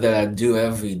something that I do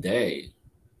every day.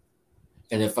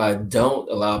 And if I don't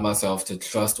allow myself to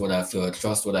trust what I feel,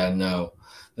 trust what I know,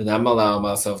 then I'm allowing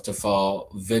myself to fall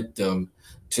victim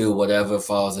to whatever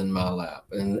falls in my lap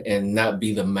and not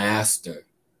be the master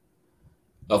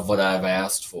of what I've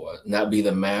asked for, not be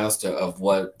the master of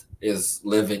what is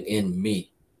living in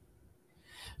me.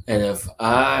 And if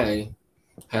I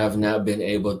have not been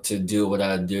able to do what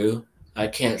I do, I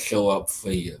can't show up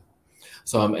for you.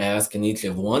 So I'm asking each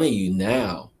of one of you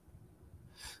now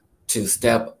to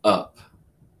step up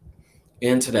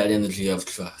into that energy of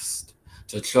trust,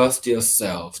 to trust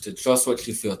yourself, to trust what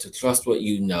you feel, to trust what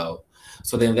you know.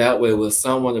 So then that way, when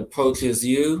someone approaches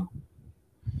you,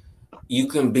 you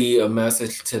can be a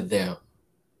message to them.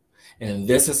 And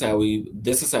this is how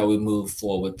we move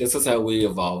forward. This is how we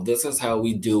evolve. This is how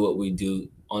we do what we do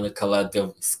on a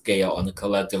collective scale, on a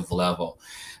collective level.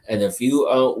 And if you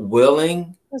aren't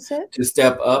willing to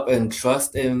step up and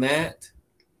trust in that,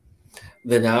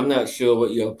 then I'm not sure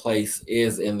what your place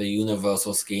is in the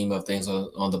universal scheme of things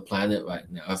on the planet right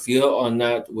now. If you are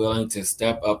not willing to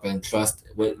step up and trust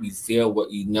what you feel,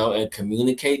 what you know, and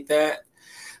communicate that,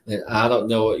 then I don't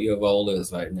know what your role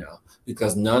is right now.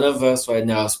 Because none of us right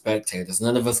now are spectators.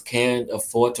 None of us can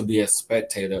afford to be a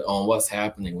spectator on what's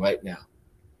happening right now.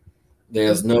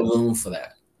 There's no room for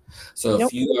that. So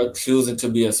if you are choosing to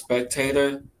be a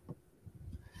spectator,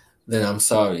 then I'm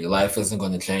sorry, life isn't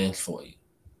going to change for you.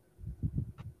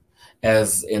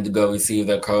 As Indigo received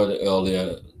that card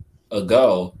earlier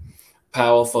ago,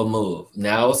 powerful move.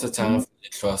 Now is the time for you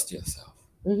to trust yourself.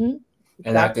 Exactly.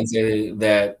 And I can say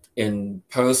that in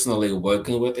personally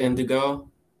working with Indigo,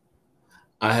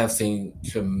 I have seen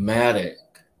dramatic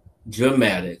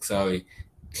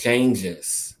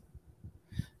changes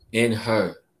in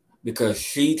her because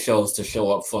she chose to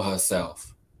show up for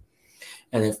herself.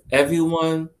 And if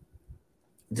everyone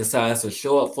decides to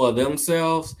show up for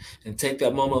themselves and take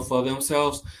that moment for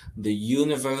themselves, the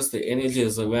universe, the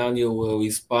energies around you will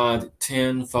respond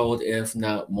tenfold, if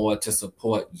not more, to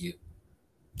support you.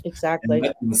 Exactly. And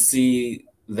I can see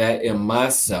that in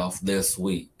myself this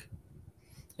week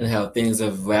and how things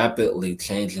are rapidly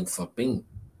changing for me.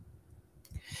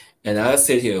 And I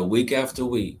sit here week after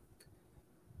week,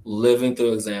 living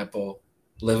through example,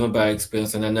 living by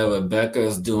experience, and I know Rebecca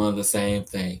is doing the same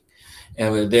thing.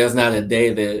 And there's not a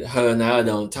day that her and I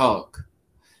don't talk.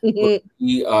 We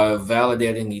are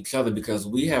validating each other because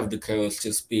we have the courage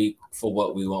to speak for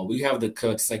what we want. We have the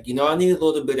courage to say, I need a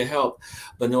little bit of help.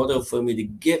 But in order for me to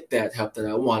get that help that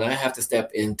I want, I have to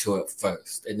step into it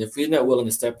first. And if you're not willing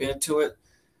to step into it,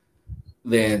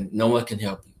 then no one can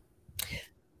help you.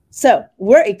 So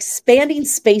we're expanding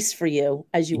space for you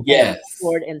as you yes. walk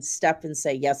forward and step and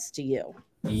say yes to you.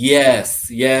 Yes.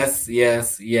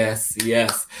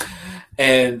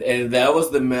 And that was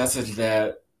the message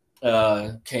that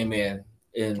came in.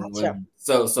 Gotcha.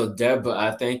 So Deborah,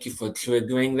 I thank you for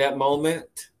triggering that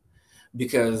moment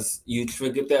because you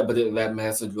triggered that, but that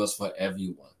message was for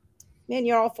everyone. Man,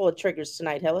 you're all full of triggers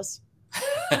tonight, Hillis.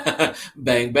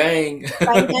 Bang, bang.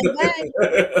 Bang, bang,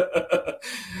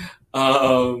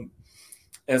 bang.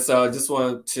 And so I just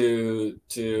wanted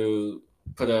to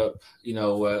put up,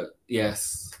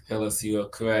 yes, Hillis, you are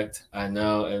correct. I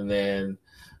know. And then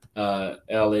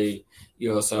Ellie,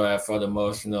 you also have felt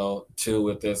emotional too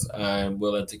with this. I'm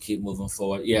willing to keep moving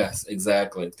forward. Yes,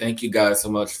 exactly. Thank you guys so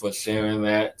much for sharing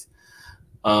that.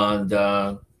 And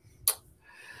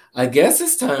I guess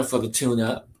it's time for the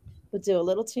tune-up. We'll do a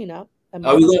little tune-up.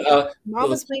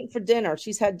 Mama's waiting for dinner.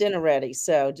 She's had dinner ready.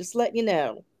 So just let you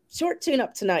know. Short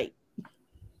tune-up tonight.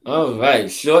 All right,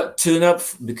 short tune up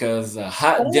because But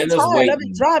hot I'm dinner's tired. I've been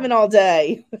waiting. driving all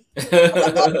day.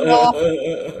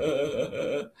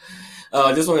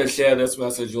 I just want to share this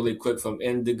message really quick from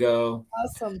Indigo.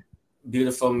 Awesome.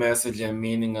 Beautiful message and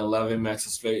meaning and loving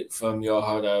message straight from your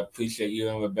heart. I appreciate you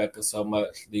and Rebecca so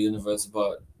much. The universe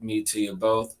brought me to you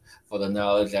both for the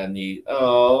knowledge I need.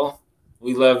 Oh,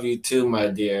 we love you too, my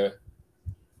dear.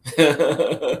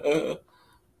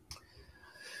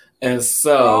 And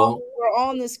so we're all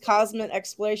on this cosmic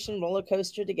exploration roller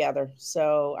coaster together.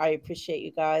 So I appreciate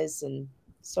you guys and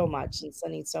so much, and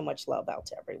sending so much love out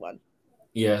to everyone.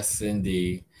 yes,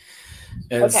 indeed.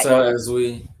 And so as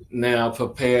we now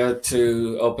prepare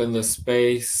to open the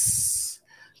space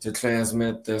to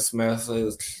transmit this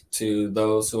message to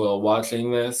those who are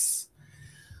watching this,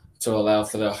 to allow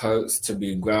for the hearts to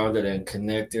be grounded and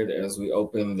connected as we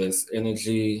open this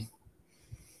energy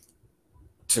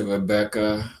to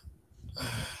Rebecca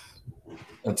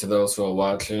and to those who are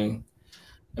watching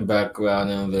and background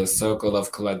in the circle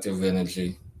of collective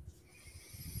energy.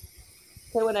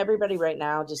 So I want everybody right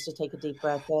now just to take a deep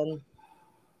breath in.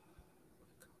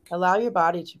 Allow your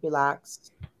body to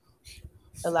relax.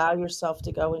 Allow yourself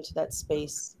to go into that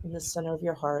space in the center of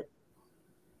your heart.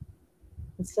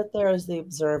 And sit there as the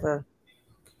observer,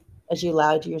 as you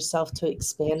allow yourself to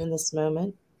expand in this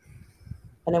moment.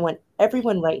 And I want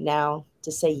everyone right now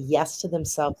to say yes to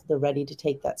themselves. They're ready to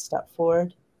take that step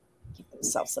forward. Give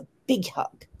themselves a big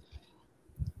hug.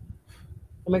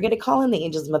 And we're going to call in the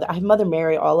angels. I have Mother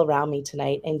Mary all around me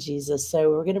tonight and Jesus. So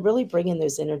we're going to really bring in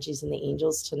those energies and the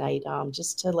angels tonight,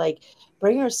 just to like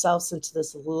bring ourselves into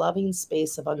this loving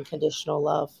space of unconditional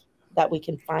love, that we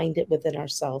can find it within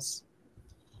ourselves.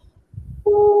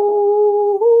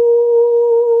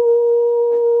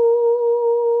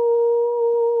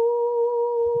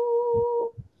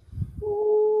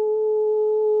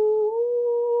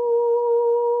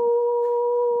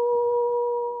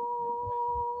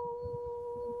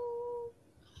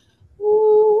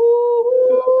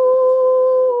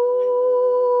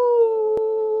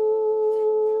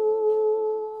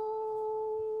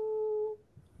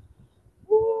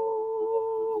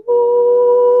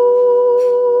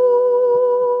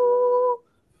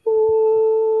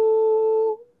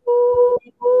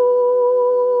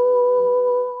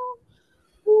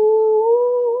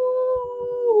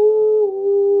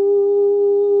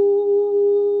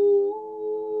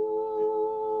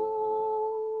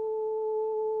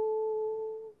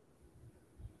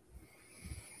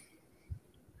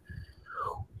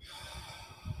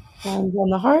 Hands on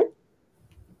the heart.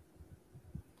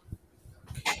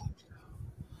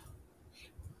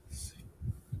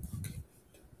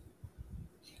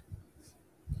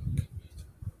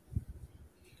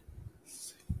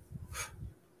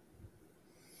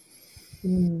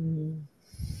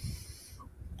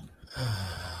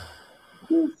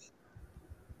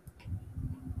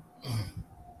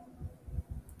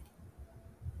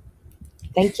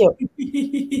 Thank you.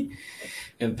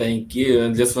 And thank you.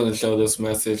 And just want to show this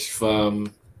message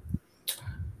from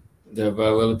Deborah. I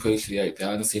really appreciate the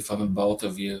honesty from both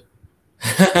of you.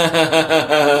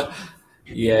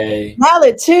 Yay.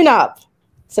 Valid tune up.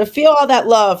 So feel all that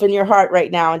love in your heart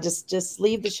right now, and just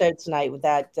leave the show tonight with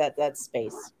that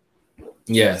space.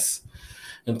 Yes.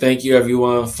 And thank you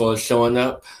everyone for showing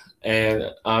up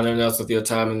and honoring us with your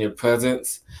time and your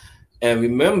presence. And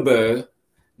remember,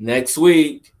 next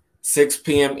week, 6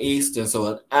 p.m. Eastern, so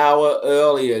an hour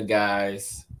earlier,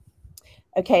 guys.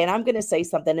 Okay, and I'm going to say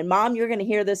something. And Mom, you're going to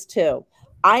hear this too.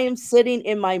 I am sitting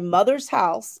in my mother's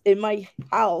house, with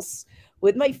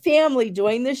my family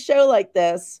doing this show like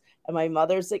this. And my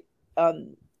mother's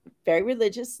very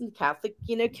religious and Catholic,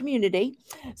 community.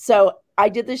 So I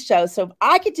did this show. So if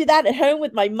I could do that at home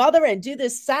with my mother and do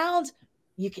this sound,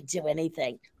 you could do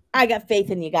anything. I got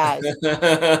faith in you guys.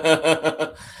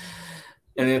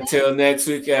 And until next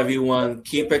week, everyone,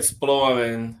 keep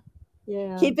exploring.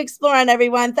 Yeah. Keep exploring,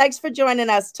 everyone. Thanks for joining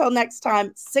us. Till next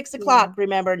time, 6 o'clock,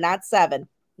 remember, not 7.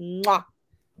 Mwah.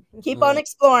 Keep on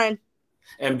exploring.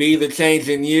 And be the change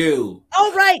in you.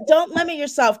 All right. Don't limit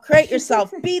yourself. Create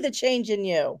yourself. Be the change in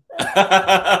you.